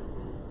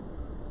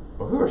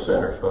 Well, who are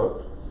sinners,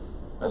 folks?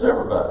 That's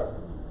everybody.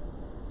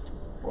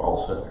 We're all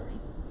sinners.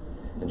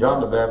 And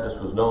John the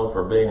Baptist was known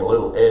for being a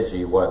little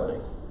edgy,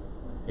 wasn't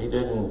he? He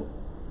didn't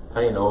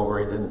paint over,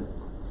 he didn't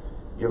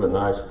give a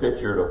nice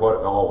picture to what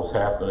all was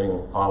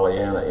happening,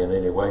 Pollyanna, in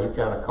any way. He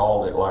kind of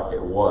called it like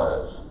it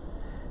was.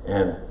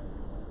 And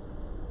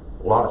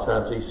a lot of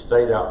times he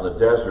stayed out in the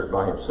desert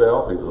by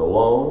himself. He was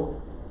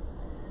alone.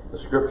 The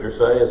scripture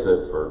says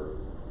that for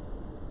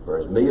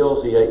his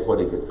meals, he ate what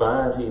he could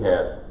find. He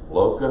had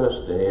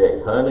locusts, and he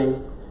ate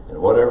honey, and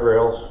whatever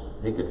else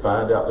he could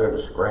find out there to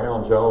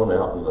scrounge on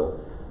out in the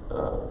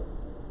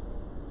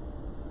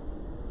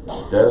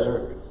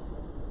desert.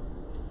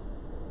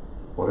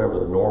 Whatever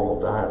the normal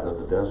diet of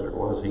the desert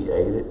was, he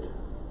ate it.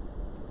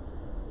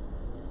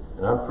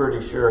 And I'm pretty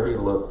sure he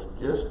looked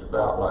just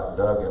about like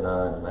Doug and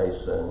I and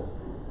Mason,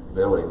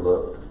 Billy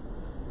looked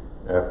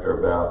after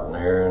about an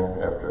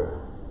Aaron, after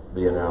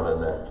being out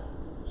in that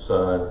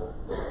sun,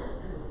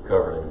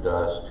 covered in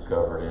dust,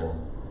 covered in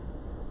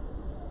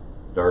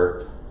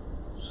dirt,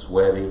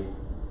 sweaty.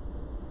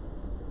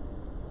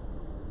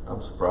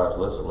 I'm surprised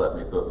Lisa let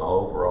me put my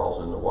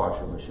overalls in the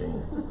washing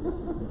machine.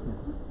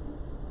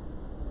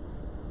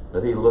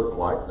 But he looked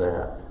like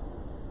that.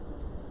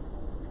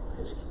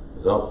 His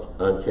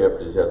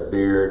unkempt, he had a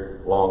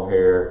beard, long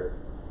hair.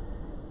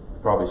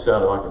 Probably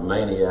sounded like a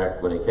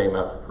maniac when he came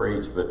out to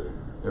preach, but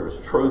there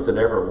was truth in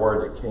every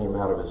word that came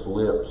out of his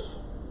lips.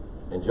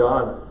 And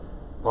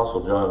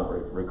Apostle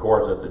John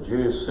records that the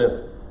Jews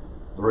sent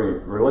the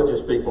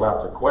religious people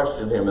out to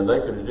question him, and they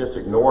could have just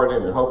ignored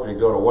him and hoped he'd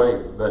go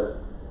away. But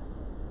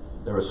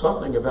there was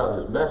something about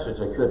his message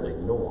they couldn't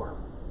ignore.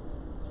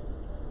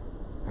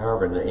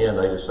 However, in the end,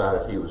 they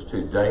decided he was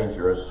too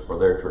dangerous for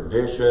their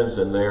traditions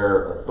and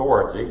their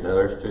authority. Now,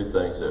 there's two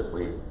things that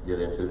we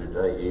get into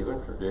today,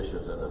 even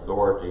traditions and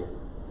authority.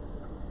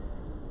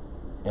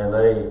 And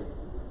they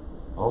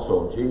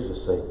also, in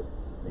Jesus, they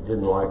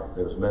didn't like,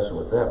 they was messing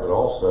with that, but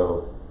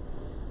also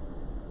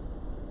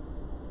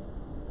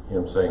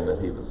him saying that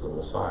he was the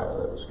Messiah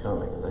that was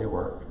coming, and they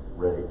weren't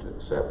ready to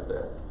accept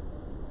that.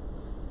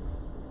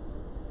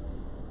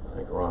 I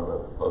think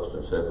Rhonda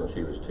Poston said when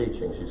she was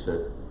teaching, she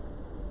said,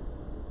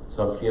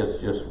 some kids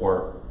just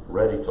weren't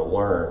ready to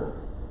learn.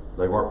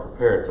 They weren't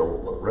prepared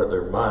to,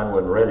 their mind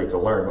wasn't ready to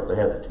learn what they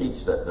had to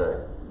teach that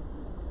day.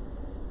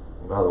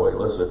 And by the way,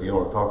 Lisa, if you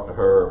want to talk to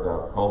her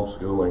about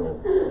homeschooling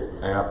and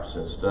apps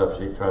and stuff,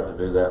 she tried to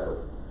do that with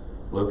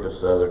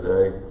Lucas the other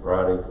day,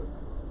 Friday.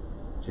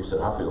 She said,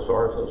 I feel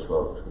sorry for those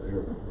folks.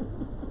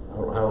 I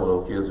don't know how the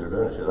little kids are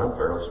doing it. She said, I'm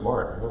fairly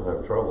smart. I'm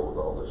having trouble with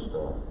all this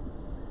stuff.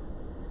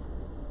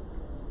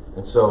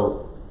 And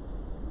so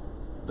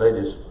they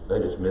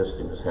just missed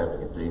him as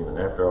having a demon.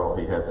 After all,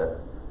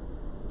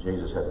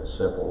 Jesus had a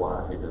simple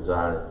life. He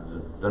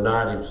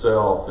denied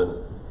himself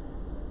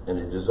and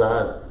he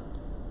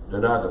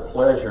denied the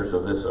pleasures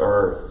of this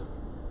earth.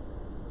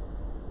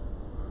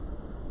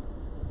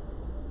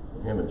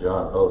 And him and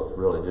John both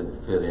really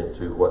didn't fit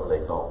into what they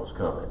thought was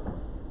coming.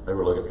 They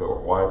were looking for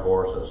a white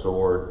horse and a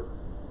sword.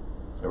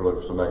 They were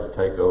looking for somebody to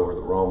take over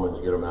the Romans,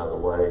 get them out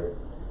of the way.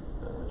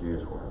 The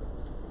Jews were.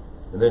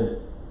 And then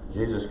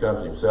Jesus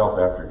comes himself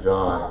after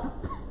John,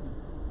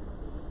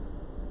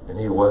 and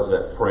he was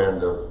that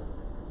friend of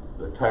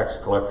the tax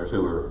collectors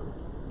who were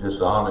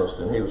dishonest,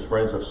 and he was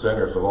friends of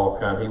sinners of all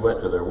kinds. He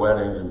went to their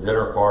weddings and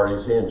dinner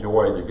parties. He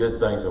enjoyed the good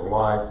things of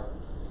life.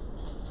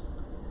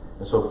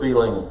 And so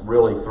feeling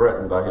really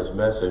threatened by his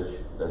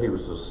message that he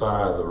was the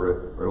Messiah, the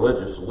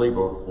religious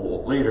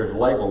leaders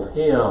labeled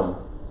him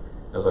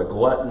as a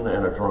glutton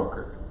and a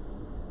drunkard.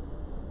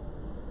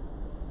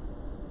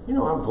 You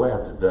know, I'm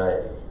glad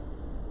today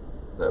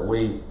that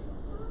we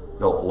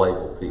don't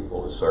label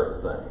people as certain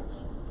things.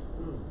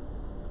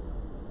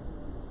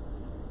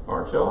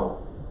 Aren't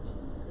y'all?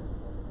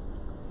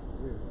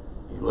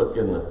 You look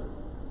in the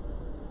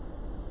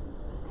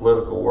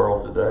political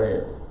world today,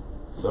 and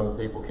some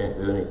people can't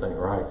do anything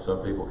right,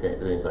 some people can't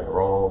do anything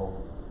wrong.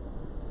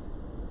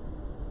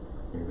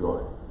 You're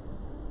going,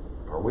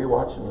 are we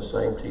watching the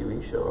same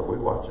TV show? Are we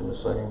watching the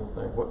same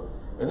thing?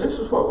 And this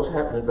is what was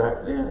happening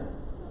back then.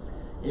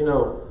 You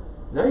know,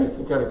 now you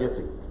can kind of get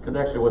the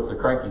connection with the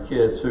cranky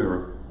kids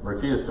who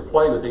refuse to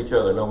play with each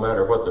other no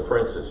matter what the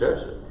friend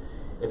suggested.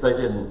 If they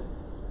didn't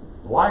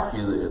like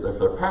you, if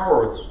their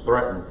power was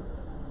threatened,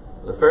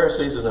 the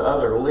Pharisees and the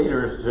other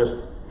leaders just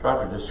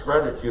tried to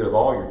discredit you of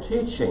all your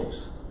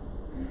teachings.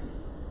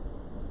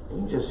 You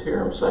can just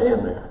hear them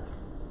saying that.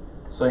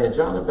 Saying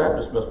John the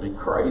Baptist must be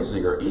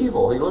crazy or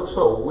evil. He looks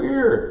so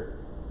weird.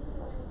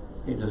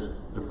 He just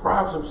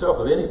deprives himself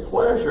of any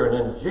pleasure.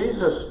 And then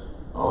Jesus,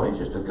 oh, he's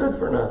just a good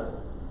for nothing.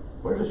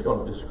 We're just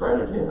going to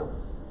discredit him.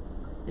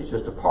 He's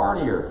just a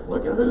partier.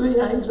 Look at who he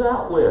hangs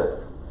out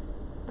with.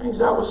 Hangs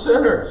out with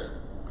sinners.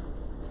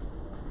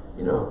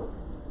 You know,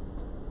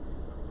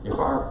 if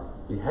our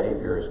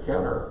behavior is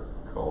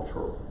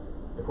countercultural,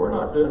 if we're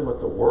not doing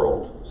what the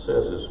world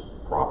says is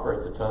proper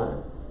at the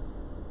time,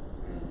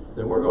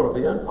 then we're going to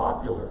be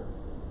unpopular.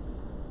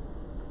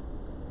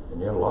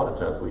 And yet a lot of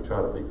times we try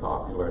to be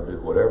popular and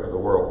do whatever the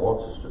world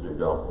wants us to do,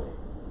 don't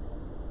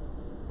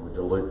we? We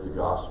dilute the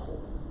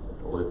gospel. We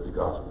dilute the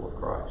gospel of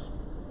Christ.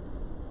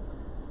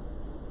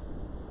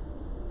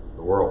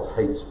 The world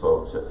hates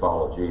folks that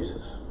follow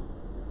Jesus,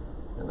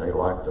 and they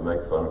like to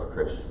make fun of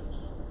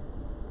Christians.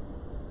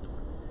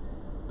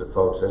 But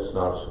folks, that's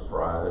not a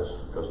surprise,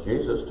 because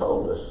Jesus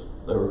told us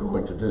they were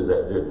going to do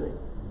that, didn't he?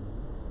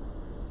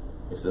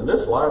 He said, in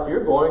this life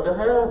you're going to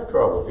have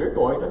troubles. You're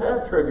going to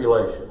have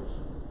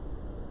tribulations.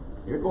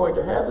 You're going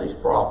to have these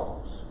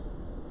problems.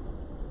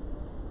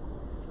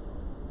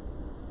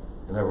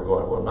 And they were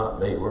going, well, not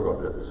me. We're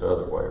going to do it this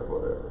other way or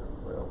whatever.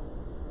 Well,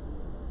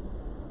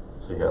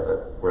 see how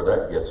where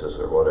that gets us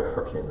or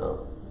whatever, you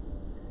know.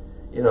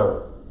 You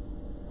know,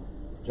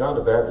 John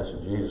the Baptist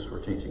and Jesus were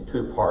teaching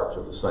two parts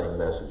of the same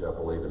message, I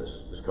believe, in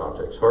this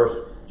context. First,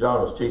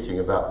 John was teaching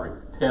about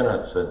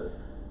repentance,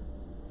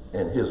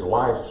 and his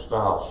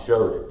lifestyle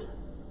showed it.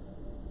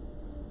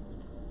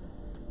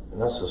 And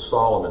that's the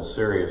solemn and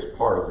serious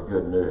part of the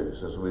good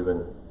news, as we've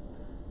been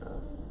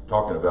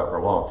talking about for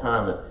a long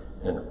time.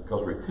 And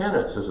because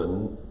repentance is a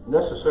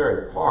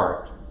necessary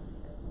part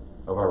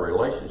of our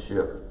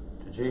relationship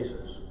to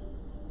Jesus.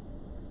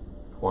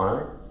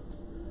 Why?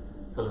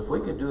 Because if we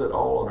could do it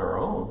all on our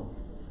own,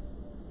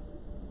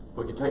 if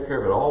we could take care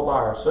of it all by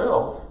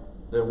ourselves,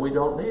 then we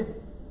don't need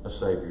a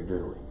Savior,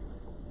 do we?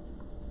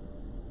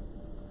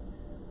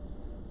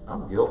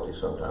 I'm guilty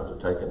sometimes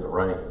of taking the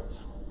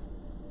reins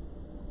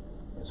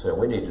and saying,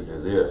 we need to do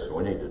this,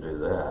 we need to do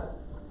that.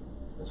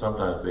 And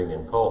sometimes being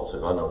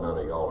impulsive. I know none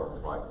of y'all are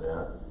like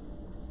that.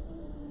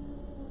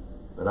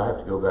 But I have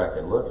to go back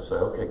and look and say,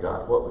 okay,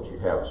 God, what would you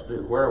have us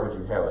do? Where would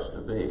you have us to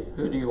be?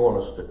 Who do you want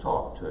us to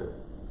talk to?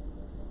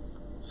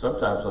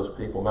 Sometimes those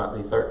people might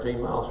be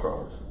 13 miles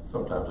from us.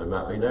 Sometimes they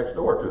might be next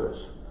door to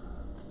us.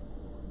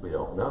 We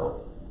don't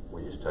know.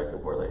 We just take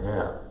them where they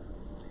have.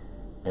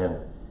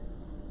 And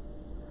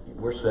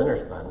we're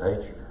sinners by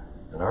nature.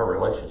 And our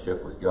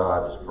relationship with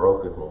God is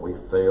broken when we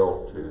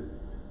fail to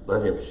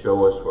let him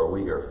show us where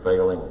we are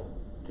failing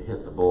to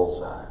hit the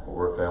bullseye, where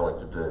we're failing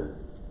to do,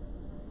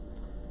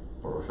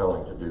 where we're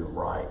failing to do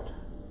right.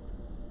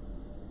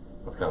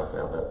 I've kind of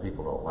found that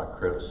people don't like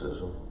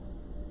criticism.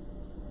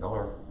 Y'all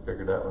ever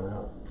figured that one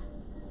out?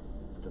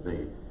 I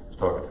was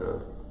talking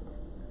to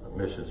a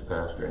missions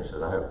pastor, and he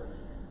said,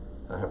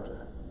 I have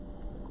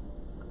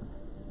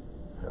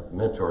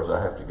mentors I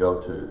have to go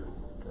to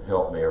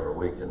help me every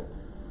week, and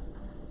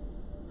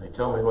they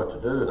tell me what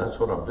to do, and that's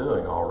what I'm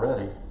doing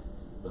already.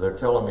 But they're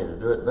telling me to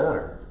do it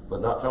better,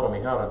 but not telling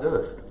me how to do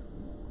it.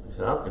 He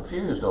said, I'm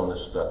confused on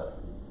this stuff.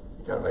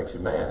 It kind of makes you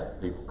mad.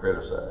 People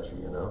criticize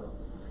you, you know.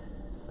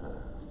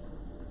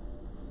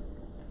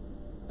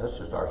 That's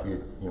just our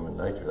human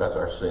nature. That's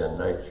our sin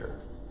nature.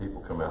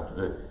 People come out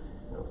to do.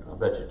 You know, I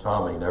bet you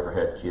Tommy never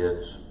had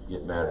kids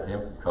get mad at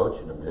him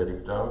coaching them, did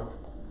he, Tommy?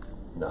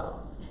 No.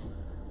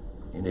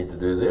 You need to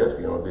do this. If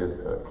you want to be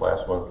a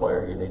Class 1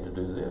 player, you need to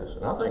do this.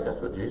 And I think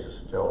that's what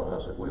Jesus is telling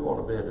us. If we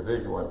want to be a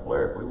Division I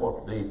player, if we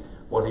want to be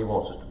what he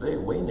wants us to be,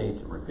 we need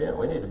to repent.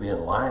 We need to be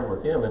in line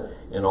with him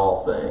in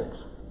all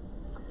things.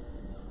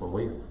 When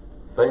we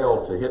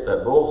fail to hit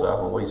that bullseye,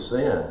 when we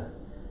sin,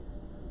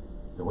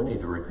 then we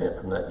need to repent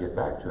from that and get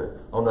back to it.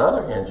 On the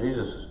other hand,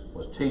 Jesus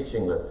was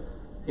teaching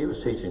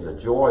the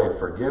joy of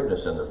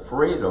forgiveness and the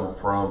freedom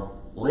from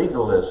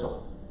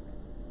legalism.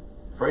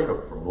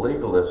 Freedom from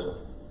legalism.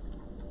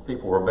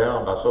 People were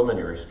bound by so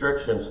many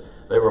restrictions.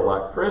 They were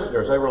like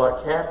prisoners. They were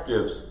like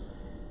captives.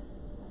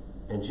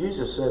 And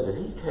Jesus said that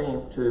he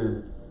came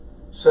to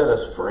set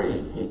us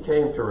free. He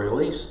came to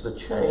release the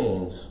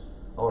chains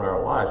on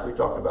our lives. We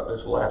talked about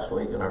this last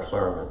week in our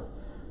sermon.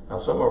 How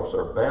some of us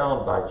are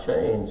bound by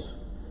chains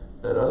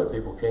that other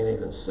people can't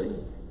even see.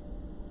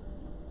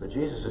 But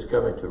Jesus is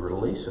coming to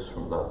release us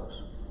from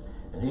those.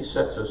 And he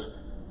sets us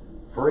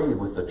free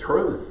with the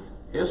truth,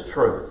 his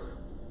truth.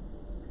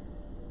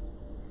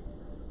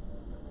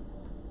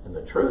 And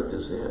the truth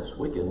is this: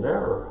 we can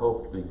never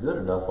hope to be good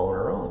enough on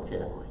our own,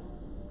 can we?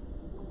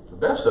 The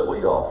best that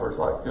we offer is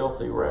like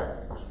filthy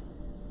rags.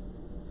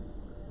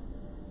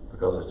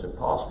 Because it's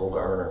impossible to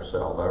earn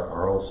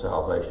our own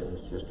salvation.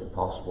 It's just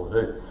impossible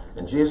to do.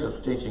 And Jesus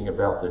was teaching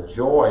about the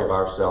joy of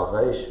our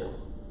salvation.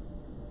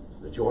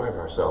 The joy of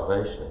our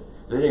salvation.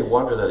 Didn't he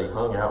wonder that he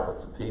hung out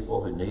with the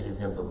people who needed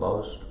him the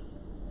most?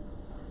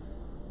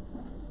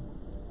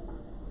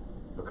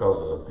 Because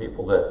of the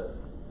people that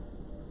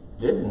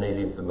didn't need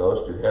him the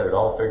most, who had it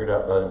all figured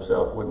out by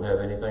themselves, wouldn't have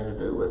anything to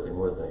do with him,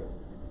 would they?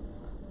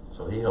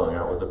 So he hung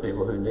out with the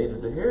people who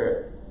needed to hear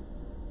it.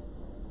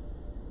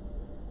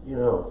 You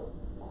know,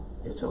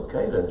 it's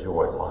okay to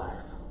enjoy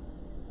life.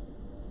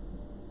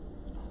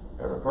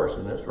 Every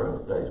person in this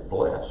room today is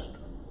blessed.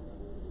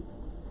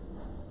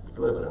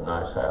 You live in a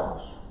nice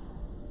house.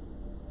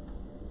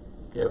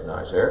 You have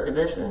nice air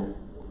conditioning.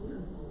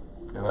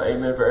 Have an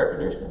amen for air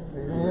conditioning?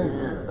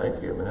 Amen.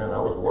 Thank you, man. I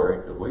was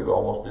worried because we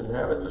almost didn't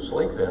have it to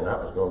sleep in.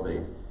 That was going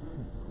to be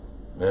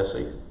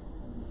messy.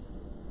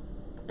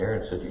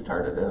 Aaron said, "You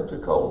turned it down too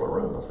cold in the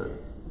room." I said,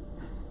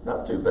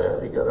 "Not too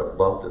bad." He got up,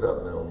 bumped it up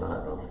in the middle of the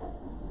night on me.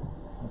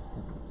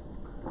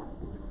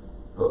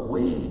 But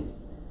we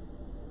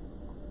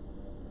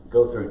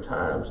go through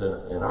times,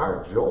 and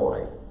our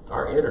joy,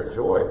 our inner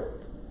joy,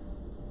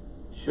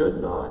 should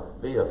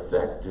not be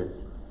affected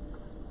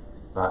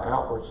by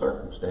outward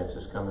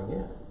circumstances coming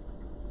in.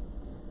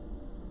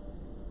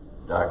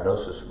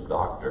 Diagnosis from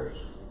doctors,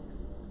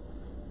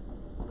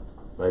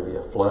 maybe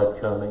a flood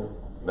coming,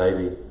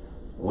 maybe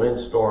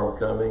windstorm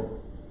coming.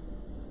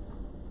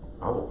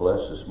 I was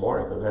blessed this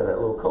morning because I had that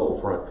little cold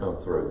front come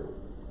through.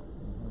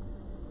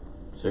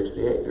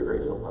 68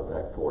 degrees on my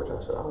back porch.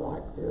 I said, I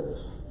like this.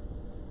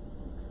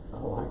 I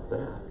like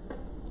that.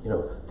 You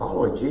know,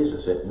 following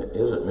Jesus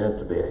isn't meant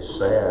to be a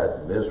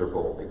sad,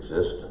 miserable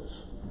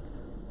existence.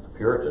 The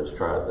Puritans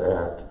tried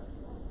that.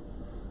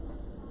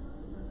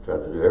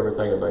 Tried to do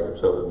everything to make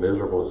themselves as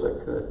miserable as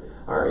they could.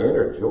 Our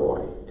inner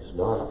joy is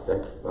not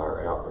affected by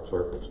our outward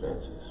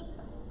circumstances.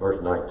 Verse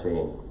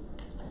 19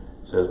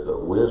 says,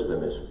 "But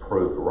wisdom is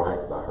proved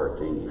right by her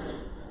deeds."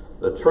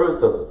 The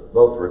truth of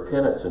both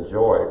repentance and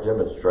joy are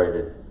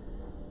demonstrated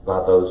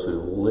by those who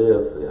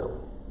live them,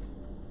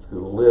 who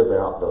live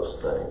out those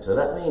things. And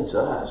that means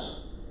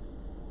us.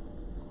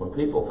 When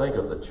people think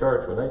of the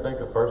church, when they think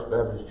of First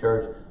Baptist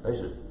Church, they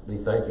should be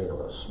thinking of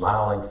a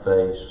smiling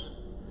face,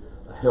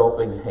 a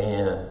helping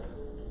hand,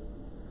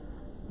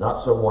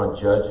 not someone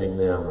judging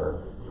them or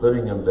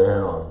putting them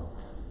down.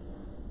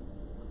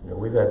 You know,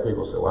 we've had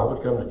people say, "Well, I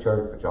would come to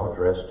church, but y'all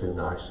dress too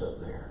nice up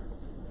there."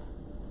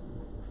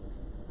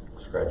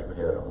 Scratch my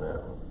head on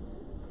that one.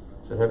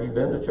 I said, "Have you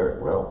been to church?"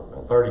 "Well,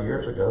 about 30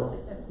 years ago."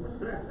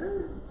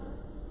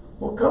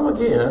 "Well, come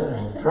again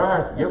and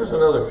try. Give us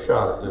another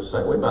shot at this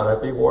thing. We might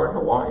have people wearing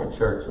Hawaiian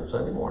shirts on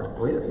Sunday morning.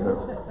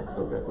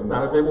 Okay. We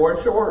might have people wearing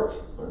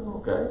shorts. Well,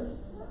 okay.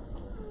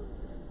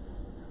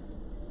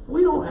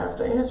 We don't have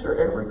to answer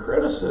every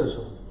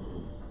criticism.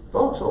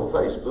 Folks, on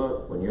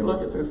Facebook, when you're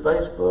looking through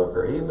Facebook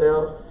or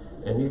emails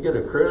and you get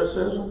a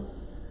criticism,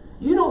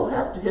 you don't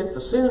have to hit the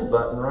send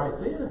button right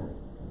then.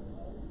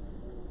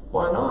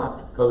 Why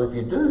not? Because if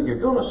you do, you're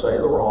going to say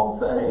the wrong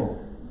thing.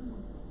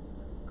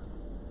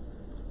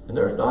 And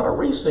there's not a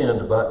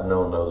resend button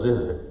on those,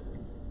 is it?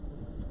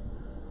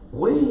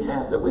 We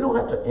don't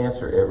have to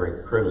answer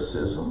every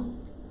criticism.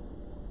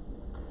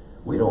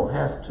 We don't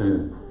have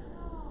to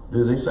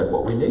do these things.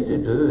 What we need to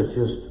do is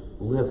just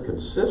live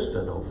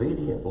consistent,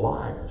 obedient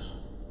lives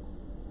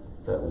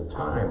that with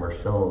time are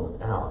shown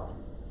out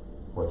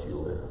what you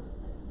live.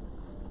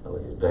 I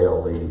look at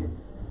Dale Lee.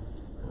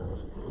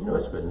 You know,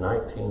 it's been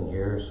 19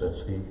 years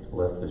since he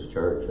left this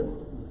church and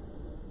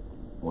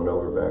went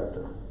over back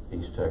to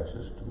East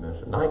Texas to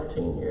minister.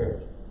 19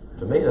 years.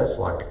 To me, that's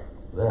like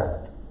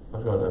that. I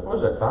was going to say, what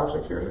was that,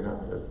 5-6 years ago?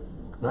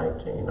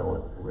 19. I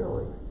went,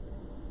 really?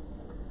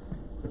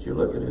 But you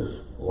look at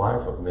his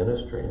life of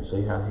ministry and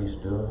see how he's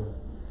doing.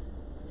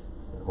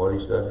 And what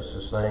he's done, it's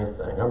the same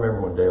thing. I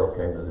remember when Dale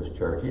came to this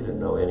church, he didn't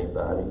know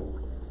anybody.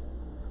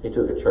 He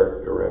took a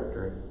church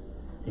directory.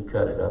 He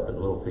cut it up in a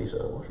little piece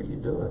of, what are you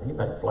doing? He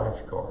made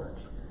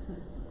flashcards.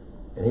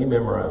 And he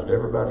memorized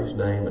everybody's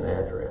name and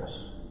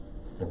address.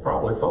 And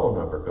probably phone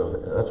number,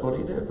 because that's what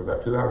he did for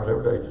about 2 hours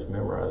every day, just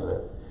memorize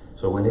that.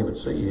 So when he would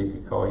see you, he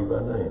could call you by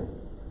name.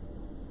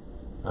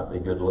 Might be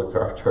good to look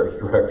through our church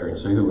directory and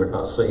see who we're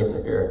not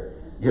seeing here.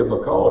 Give him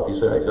a call if you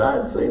say, "Hey, I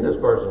hadn't seen this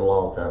person in a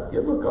long time."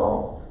 Give him a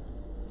call.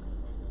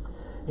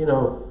 You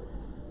know,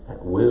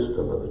 that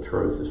wisdom of the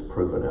truth is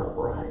proven out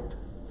right.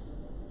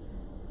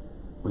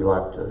 We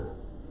like to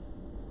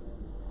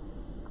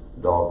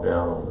dog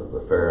down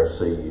the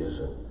Pharisees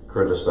and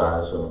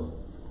criticize them.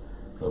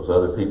 Those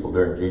other people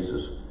during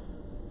Jesus'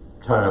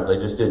 time, they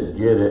just didn't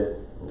get it.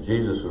 And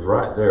Jesus was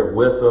right there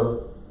with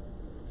them.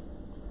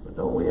 But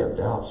don't we have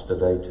doubts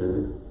today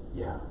too?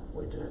 Yeah,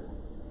 we do.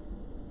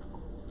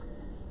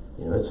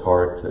 You know, it's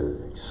hard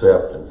to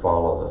accept and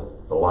follow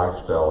the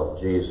lifestyle of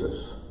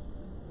Jesus.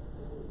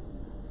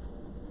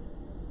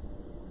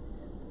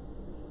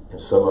 And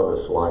some of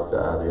us like the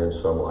idea, and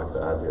some like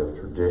the idea of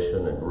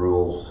tradition and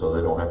rules, so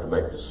they don't have to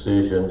make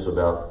decisions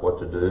about what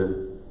to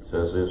do. It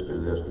says this,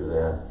 do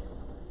that.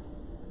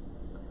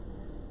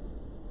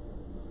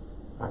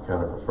 I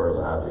kind of prefer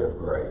the idea of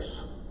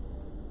grace.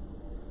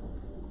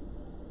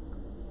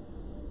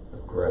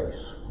 Of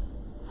grace.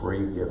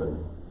 Free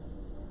given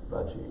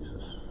by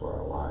Jesus for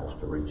our lives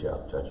to reach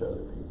out and touch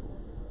other people.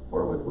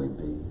 Where would we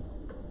be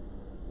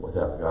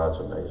without God's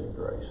amazing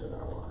grace in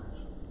our lives?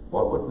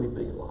 What would we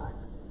be like?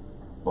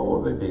 What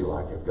would we be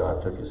like if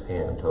God took his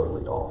hand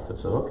totally off and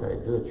said, okay,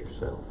 do it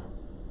yourself?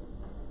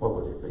 What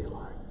would it be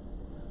like?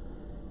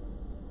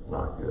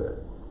 Not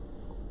good.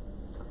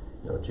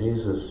 You know,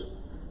 Jesus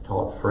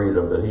taught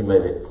freedom, but he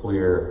made it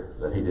clear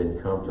that he didn't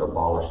come to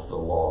abolish the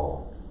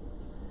law.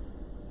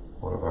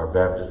 One of our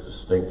Baptist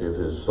distinctives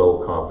is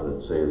soul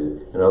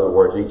competency. In other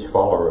words, each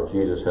follower of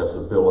Jesus has the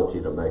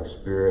ability to make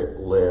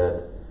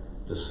Spirit-led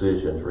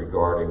decisions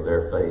regarding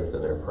their faith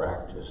and their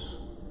practice.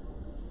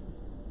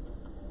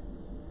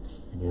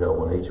 And you know,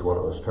 when each one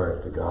of us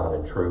turns to God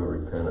in true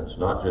repentance,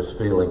 not just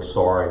feeling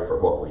sorry for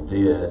what we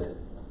did,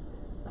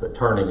 but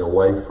turning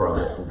away from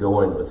it and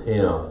going with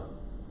him,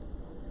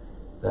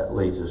 that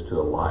leads us to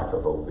a life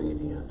of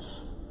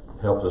obedience.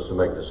 It helps us to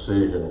make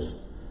decisions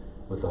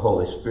with the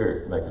Holy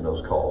Spirit making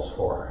those calls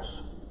for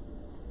us.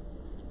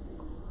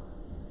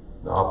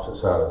 The opposite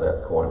side of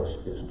that coin is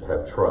to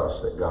have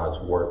trust that God's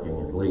working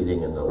and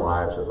leading in the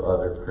lives of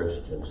other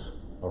Christians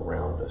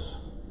around us.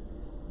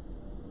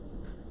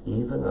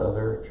 Even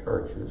other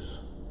churches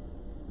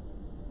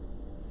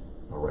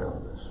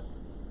around us.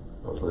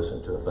 I was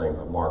listening to a thing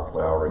by Mark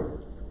Lowry,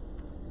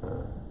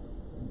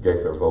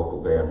 Gaither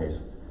Vocal Band.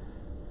 He's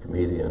a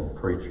comedian,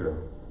 preacher.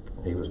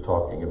 He was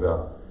talking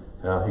about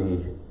how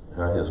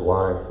his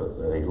life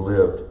that he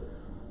lived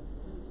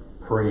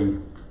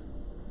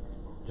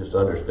just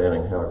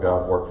understanding how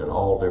God worked in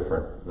all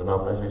different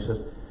denominations.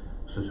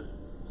 He says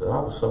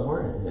I was somewhere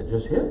and it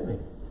just hit me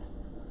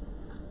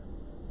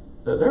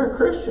that there are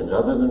Christians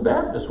other than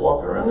Baptists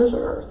walking around this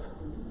earth.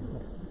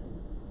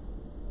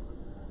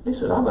 He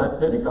said, I met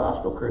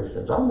Pentecostal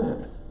Christians. I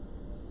met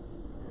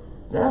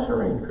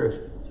Nazarene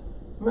Christians.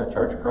 I met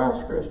Church of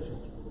Christ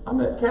Christians. I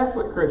met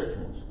Catholic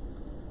Christians.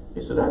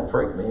 He said, that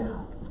freaked me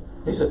out.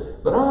 He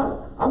said, but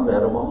I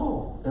met them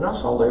all, and I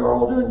saw they were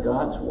all doing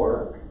God's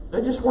work.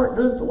 They just weren't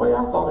doing it the way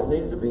I thought it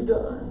needed to be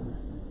done.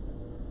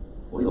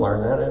 We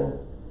learned that in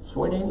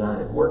Sweeney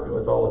United, working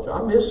with all the church.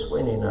 I miss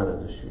Sweeney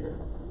United this year.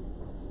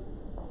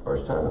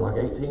 First time in like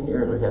 18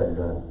 years we hadn't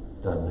done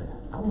that.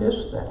 I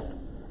missed that.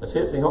 It's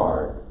hit me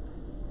hard.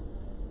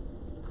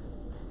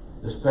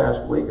 This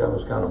past week I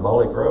was kind of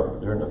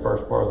mully-grub during the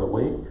first part of the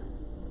week.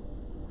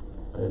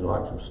 I didn't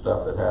like some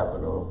stuff that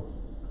happened on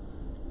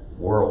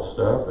world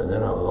stuff, and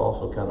then I was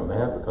also kind of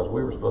mad because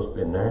we were supposed to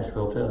be in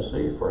Nashville,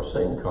 Tennessee for a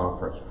sing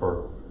conference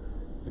for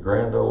the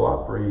Grand Ole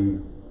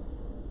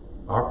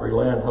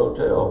Opryland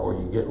Hotel, where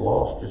you get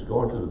lost just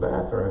going to the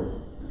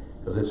bathroom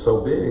because it's so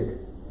big.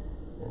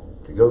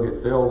 And to go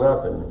get filled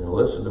up and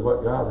listen to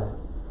what God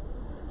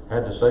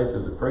had to say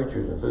through the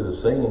preachers and through the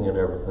singing and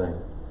everything.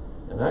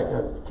 And that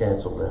got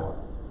canceled out.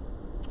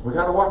 We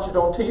got to watch it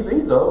on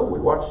TV, though. We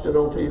watched it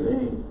on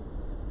TV.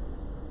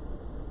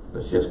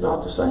 It's just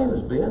not the same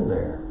as being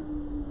there.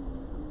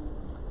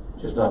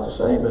 It's just not the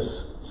same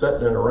as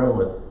sitting in a room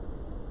with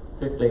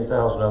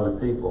 15,000 other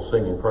people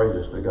singing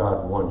praises to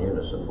God in one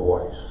unison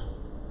voice.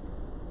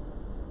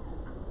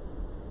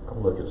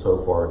 I'm looking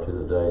so forward to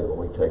the day when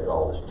we take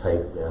all this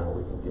tape down,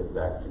 we can get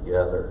back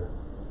together,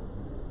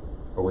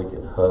 or we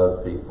can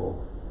hug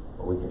people,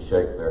 or we can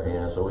shake their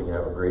hands, or we can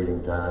have a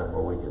greeting time,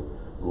 or we can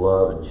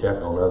love and check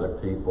on other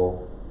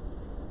people.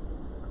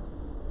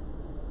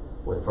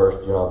 The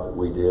first job that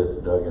we did,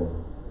 that Doug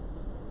and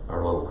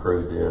our little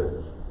crew did,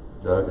 was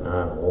Doug and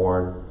I and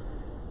Warren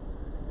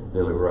and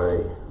Billy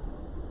Ray.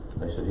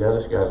 They said, yeah,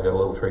 this guy's got a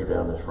little tree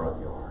down this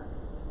front yard.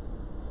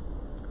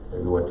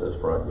 And we went to his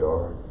front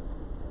yard,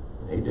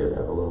 and he did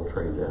have a little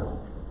tree down,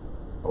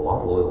 a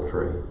lot of little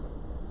tree.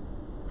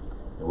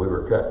 And we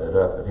were cutting it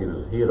up,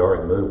 and he had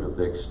already moved a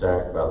big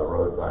stack by the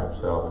road by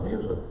himself, and he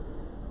was a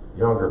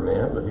younger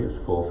man, but he was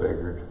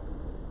full-figured,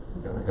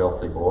 kind of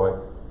healthy boy.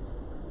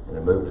 And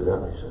he moved it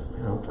up, and he said,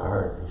 man, I'm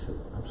tired. He said,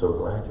 I'm so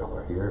glad y'all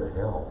are here to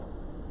help.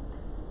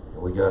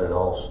 And we got it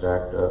all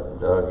stacked up, and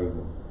Doug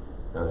even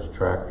got his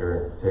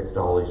tractor and picked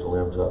all these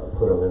limbs up and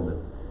put them in the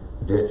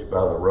ditch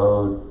by the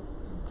road.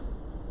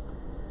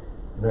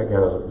 And that guy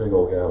was a big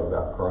old guy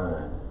about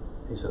crying.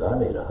 He said, I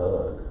need a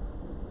hug.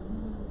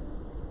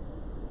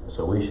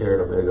 So we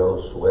shared a big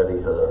old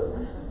sweaty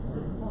hug.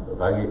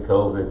 If I get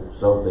COVID,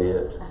 so be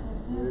it.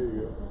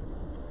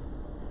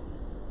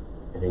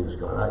 And he was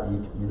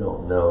going, you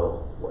don't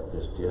know what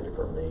this did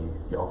for me.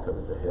 Y'all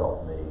coming to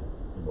help me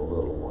in a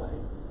little way.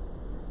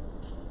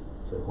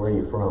 I said, where are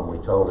you from?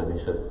 We told him.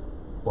 He said,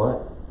 what?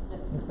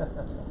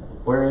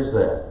 Where is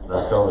that? And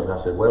I told him,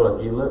 I said, well,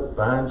 if you look,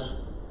 find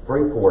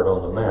Freeport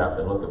on the map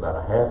and look about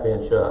a half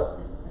inch up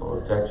on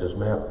the Texas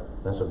map,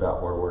 that's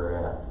about where we're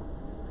at.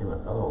 He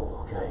went,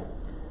 oh, okay.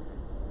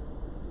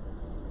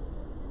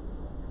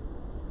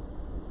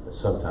 But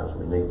sometimes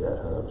we need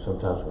that hug.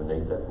 Sometimes we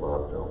need that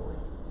love, don't we?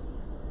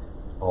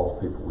 All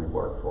the people we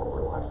work for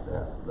were like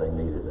that. They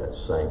needed that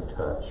same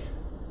touch.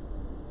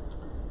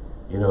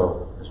 You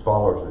know, as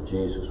followers of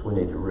Jesus, we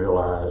need to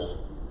realize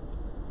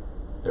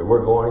that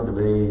we're going to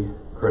be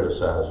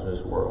criticized in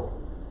this world.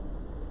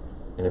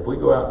 And if we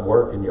go out and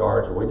work in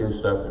yards and we do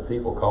stuff and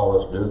people call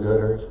us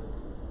do-gooders,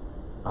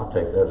 I'll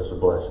take that as a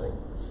blessing.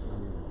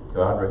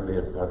 So I'd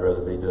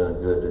rather be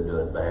doing good than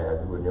doing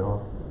bad, wouldn't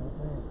y'all?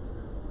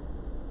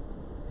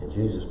 And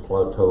Jesus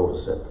told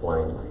us that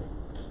plainly.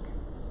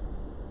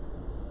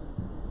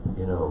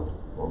 You know,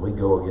 when we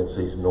go against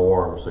these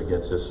norms,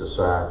 against this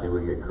society,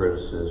 we get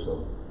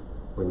criticism.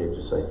 We need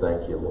to say,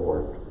 thank you,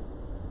 Lord.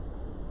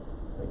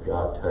 May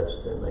God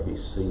touch them. May He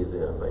see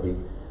them. May He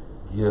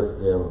give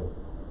them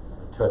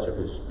a touch of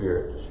His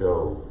Spirit to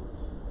show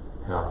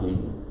how He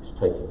is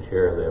taking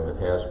care of them and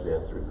has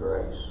been through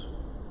grace.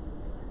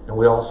 And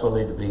we also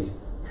need to be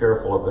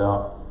careful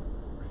about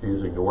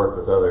refusing to work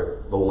with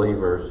other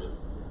believers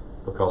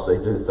because they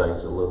do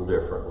things a little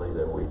differently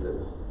than we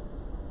do.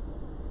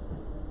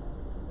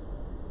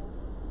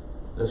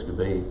 This could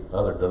be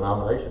other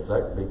denominations.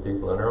 That could be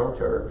people in our own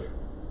church.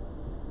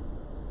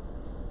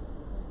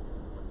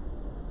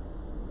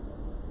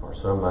 Or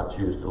some might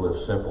choose to live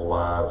simple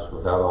lives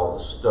without all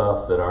the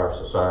stuff that our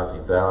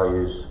society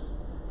values.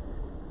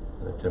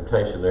 And the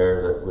temptation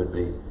there that would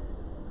be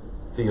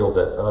feel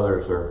that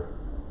others are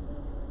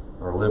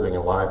living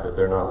a life, if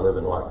they're not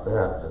living like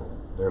that, then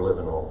they're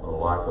living a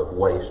life of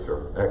waste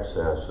or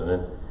excess. And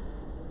then,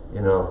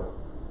 you know,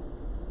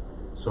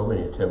 so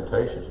many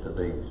temptations to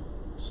be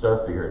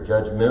stuffy or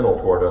judgmental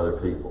toward other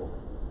people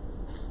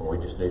when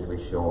we just need to be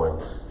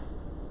showing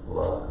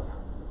love.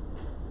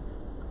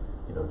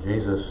 You know,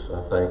 Jesus,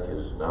 I think,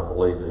 and I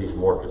believe that He's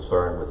more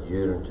concerned with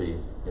unity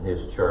in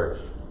His church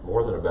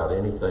more than about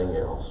anything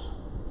else.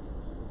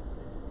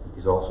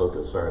 He's also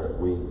concerned that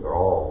we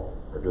are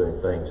doing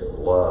things in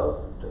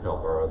love to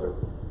help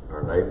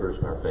our neighbors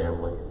and our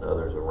family and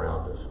others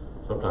around us.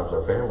 Sometimes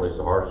our family is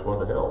the hardest one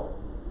to help.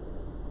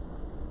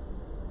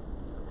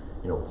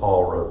 You know,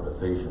 Paul wrote in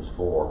Ephesians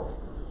 4,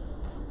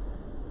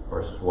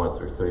 verses 1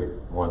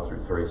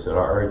 through 3, said,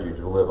 I urge you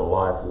to live a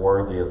life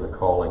worthy of the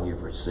calling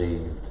you've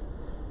received.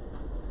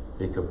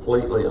 Be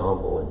completely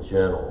humble and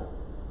gentle.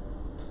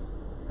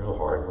 Here's a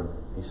hard one.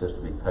 He says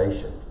to be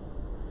patient,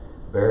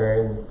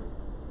 bearing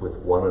with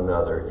one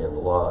another in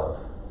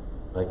love,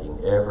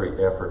 making every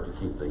effort to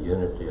keep the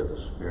unity of the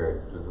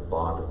Spirit through the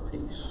bond of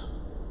peace.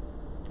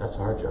 That's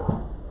our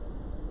job.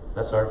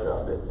 That's our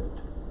job, isn't it?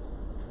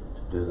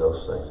 To do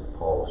those things that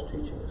Paul was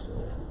teaching us in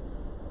there.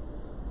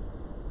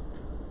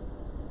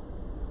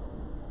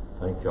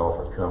 Thank y'all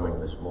for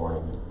coming this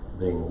morning,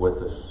 being with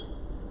us.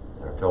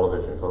 And our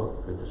television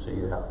folks, good to see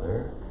you out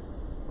there.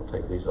 I'll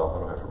take these off. I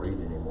don't have to read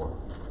anymore.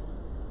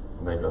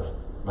 I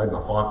made my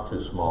font too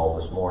small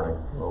this morning.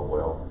 Oh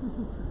well.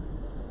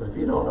 But if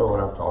you don't know what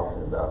I'm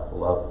talking about, the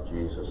love of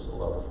Jesus, the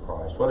love of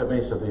Christ, what it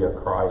means to be a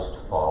Christ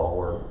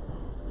follower,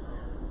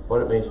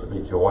 what it means to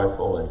be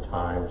joyful in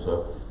times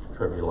of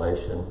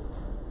tribulation,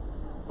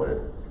 what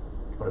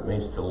it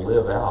means to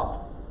live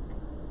out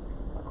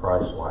a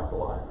Christ-like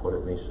life, what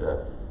it means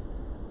to,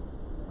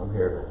 I'm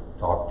here to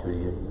talk to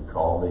you. You can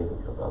call me,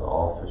 we come by the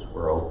office,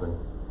 we're open.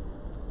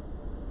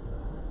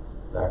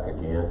 Back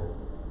again.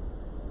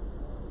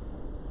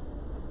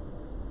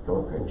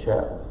 Come up here and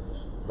chat with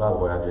us. By the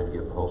way, I did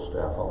give the whole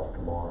staff off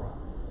tomorrow.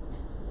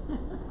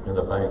 In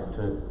the bank,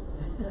 too.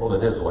 Well,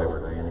 it is Labor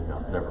Day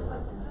anyhow. Never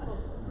mind.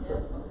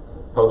 So,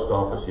 post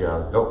office,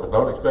 yeah.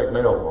 Don't expect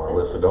mail tomorrow.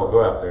 Listen, don't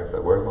go out there and say,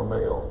 where's my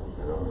mail?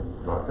 You know,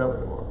 I'm not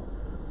coming tomorrow.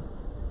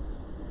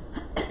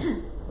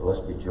 But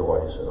let's be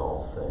joyous in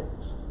all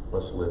things.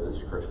 Let's live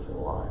this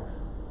Christian life.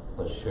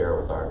 Let's share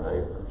with our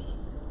neighbors.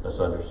 Let's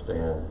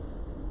understand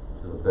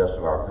to the best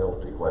of our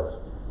ability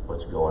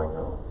what's going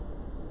on.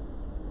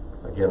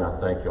 Again, I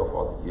thank you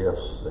for the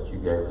gifts that you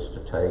gave us to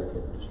take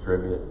and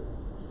distribute.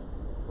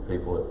 For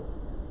people that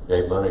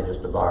gave money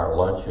just to buy our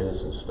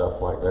lunches and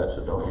stuff like that.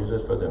 So don't use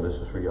this for them, this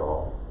is for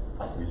y'all.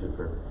 Use it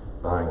for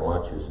buying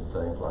lunches and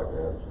things like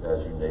that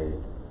as you need.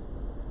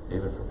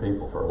 Even for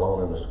people for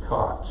loaning us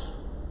cots.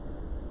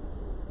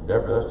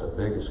 Deborah, that's the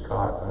biggest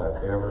cot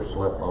I've ever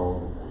slept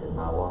on in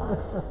my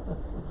life.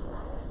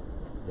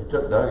 It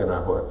took Doug and I,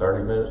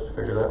 30 minutes to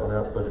figure that one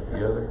out, put it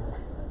together?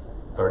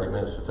 30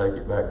 minutes to take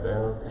it back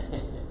down?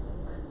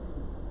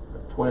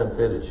 A twin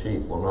fitted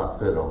sheet will not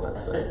fit on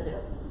that thing.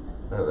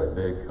 That is a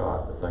big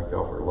cot, but thank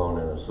y'all for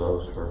loaning us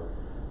those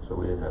so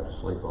we didn't have to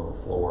sleep on the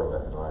floor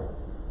that night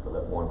for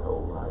that one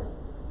whole night.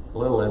 A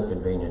little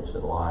inconvenience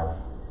in life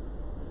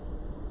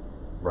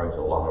brings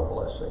a lot of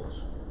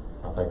blessings.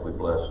 I think we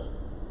blessed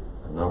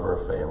a number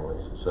of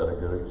families and set a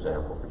good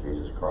example for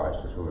Jesus Christ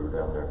as we were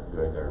down there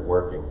doing their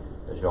working,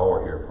 as y'all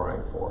were here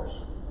praying for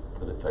us,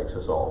 because it takes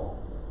us all.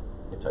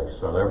 It takes us.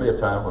 So there'll be a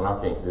time when I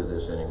can't do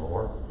this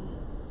anymore.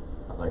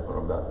 I think when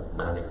I'm about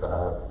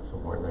 95,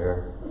 somewhere in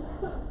there.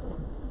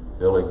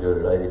 Billy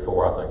did it at 84.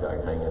 I think I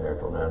can hang in there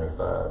till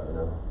 95, you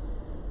know.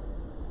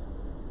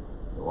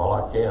 And while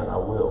I can, I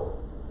will.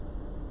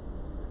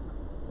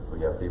 If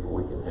we have people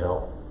we can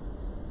help,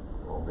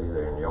 I'll be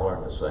there. And y'all are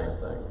in the same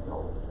thing. I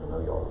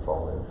know y'all are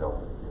falling and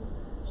helping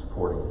and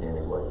supporting in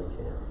any way we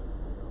can.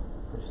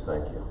 I just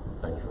thank you.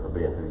 Thank you for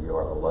being who you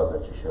are, the love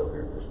that you show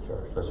here in this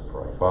church. Let's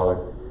pray.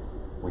 Father,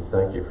 we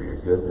thank you for your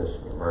goodness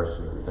and your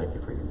mercy. We thank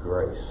you for your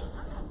grace.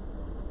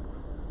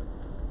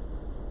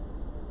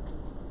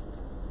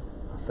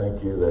 I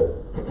thank you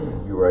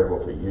that you were able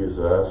to use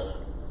us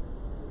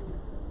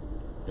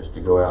just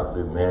to go out and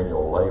do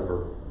manual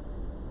labor,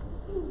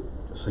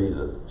 to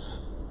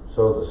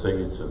sow the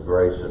seeds of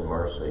grace and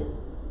mercy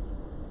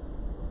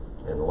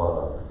and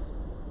love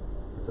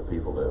with the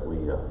people that we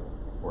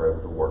were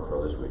able to work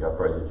for this week. I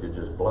pray that you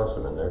just bless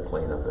them in their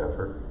cleanup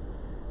effort,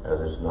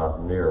 as it's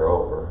not near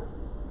over.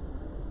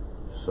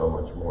 So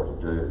much more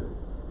to do.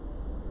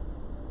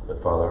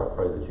 But Father, I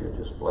pray that you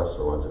just bless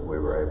the ones that we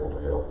were able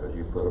to help, because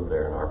you put them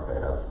there in our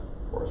path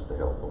for us to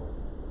help them.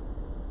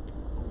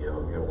 Give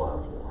them your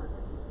love, Lord.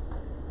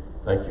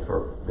 Thank you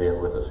for being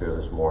with us here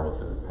this morning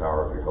through the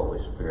power of your Holy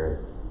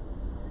Spirit.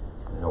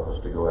 And help us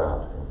to go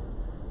out and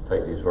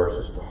take these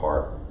verses to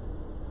heart,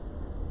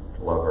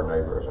 to love our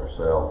neighbor as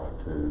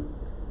ourselves, to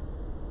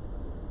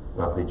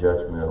not be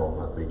judgmental,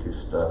 not be too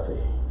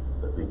stuffy,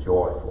 but be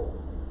joyful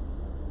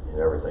in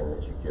everything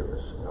that you give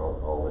us and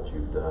all that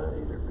you've done,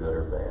 either good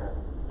or bad,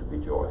 to be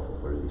joyful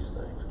through these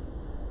things.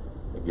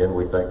 Again,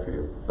 we thank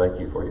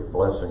you for your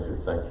blessings.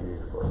 We thank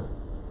you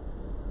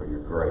for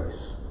your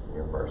grace and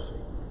your mercy.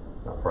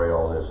 I pray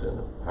all this in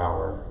the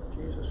power of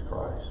Jesus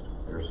Christ,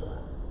 your Son.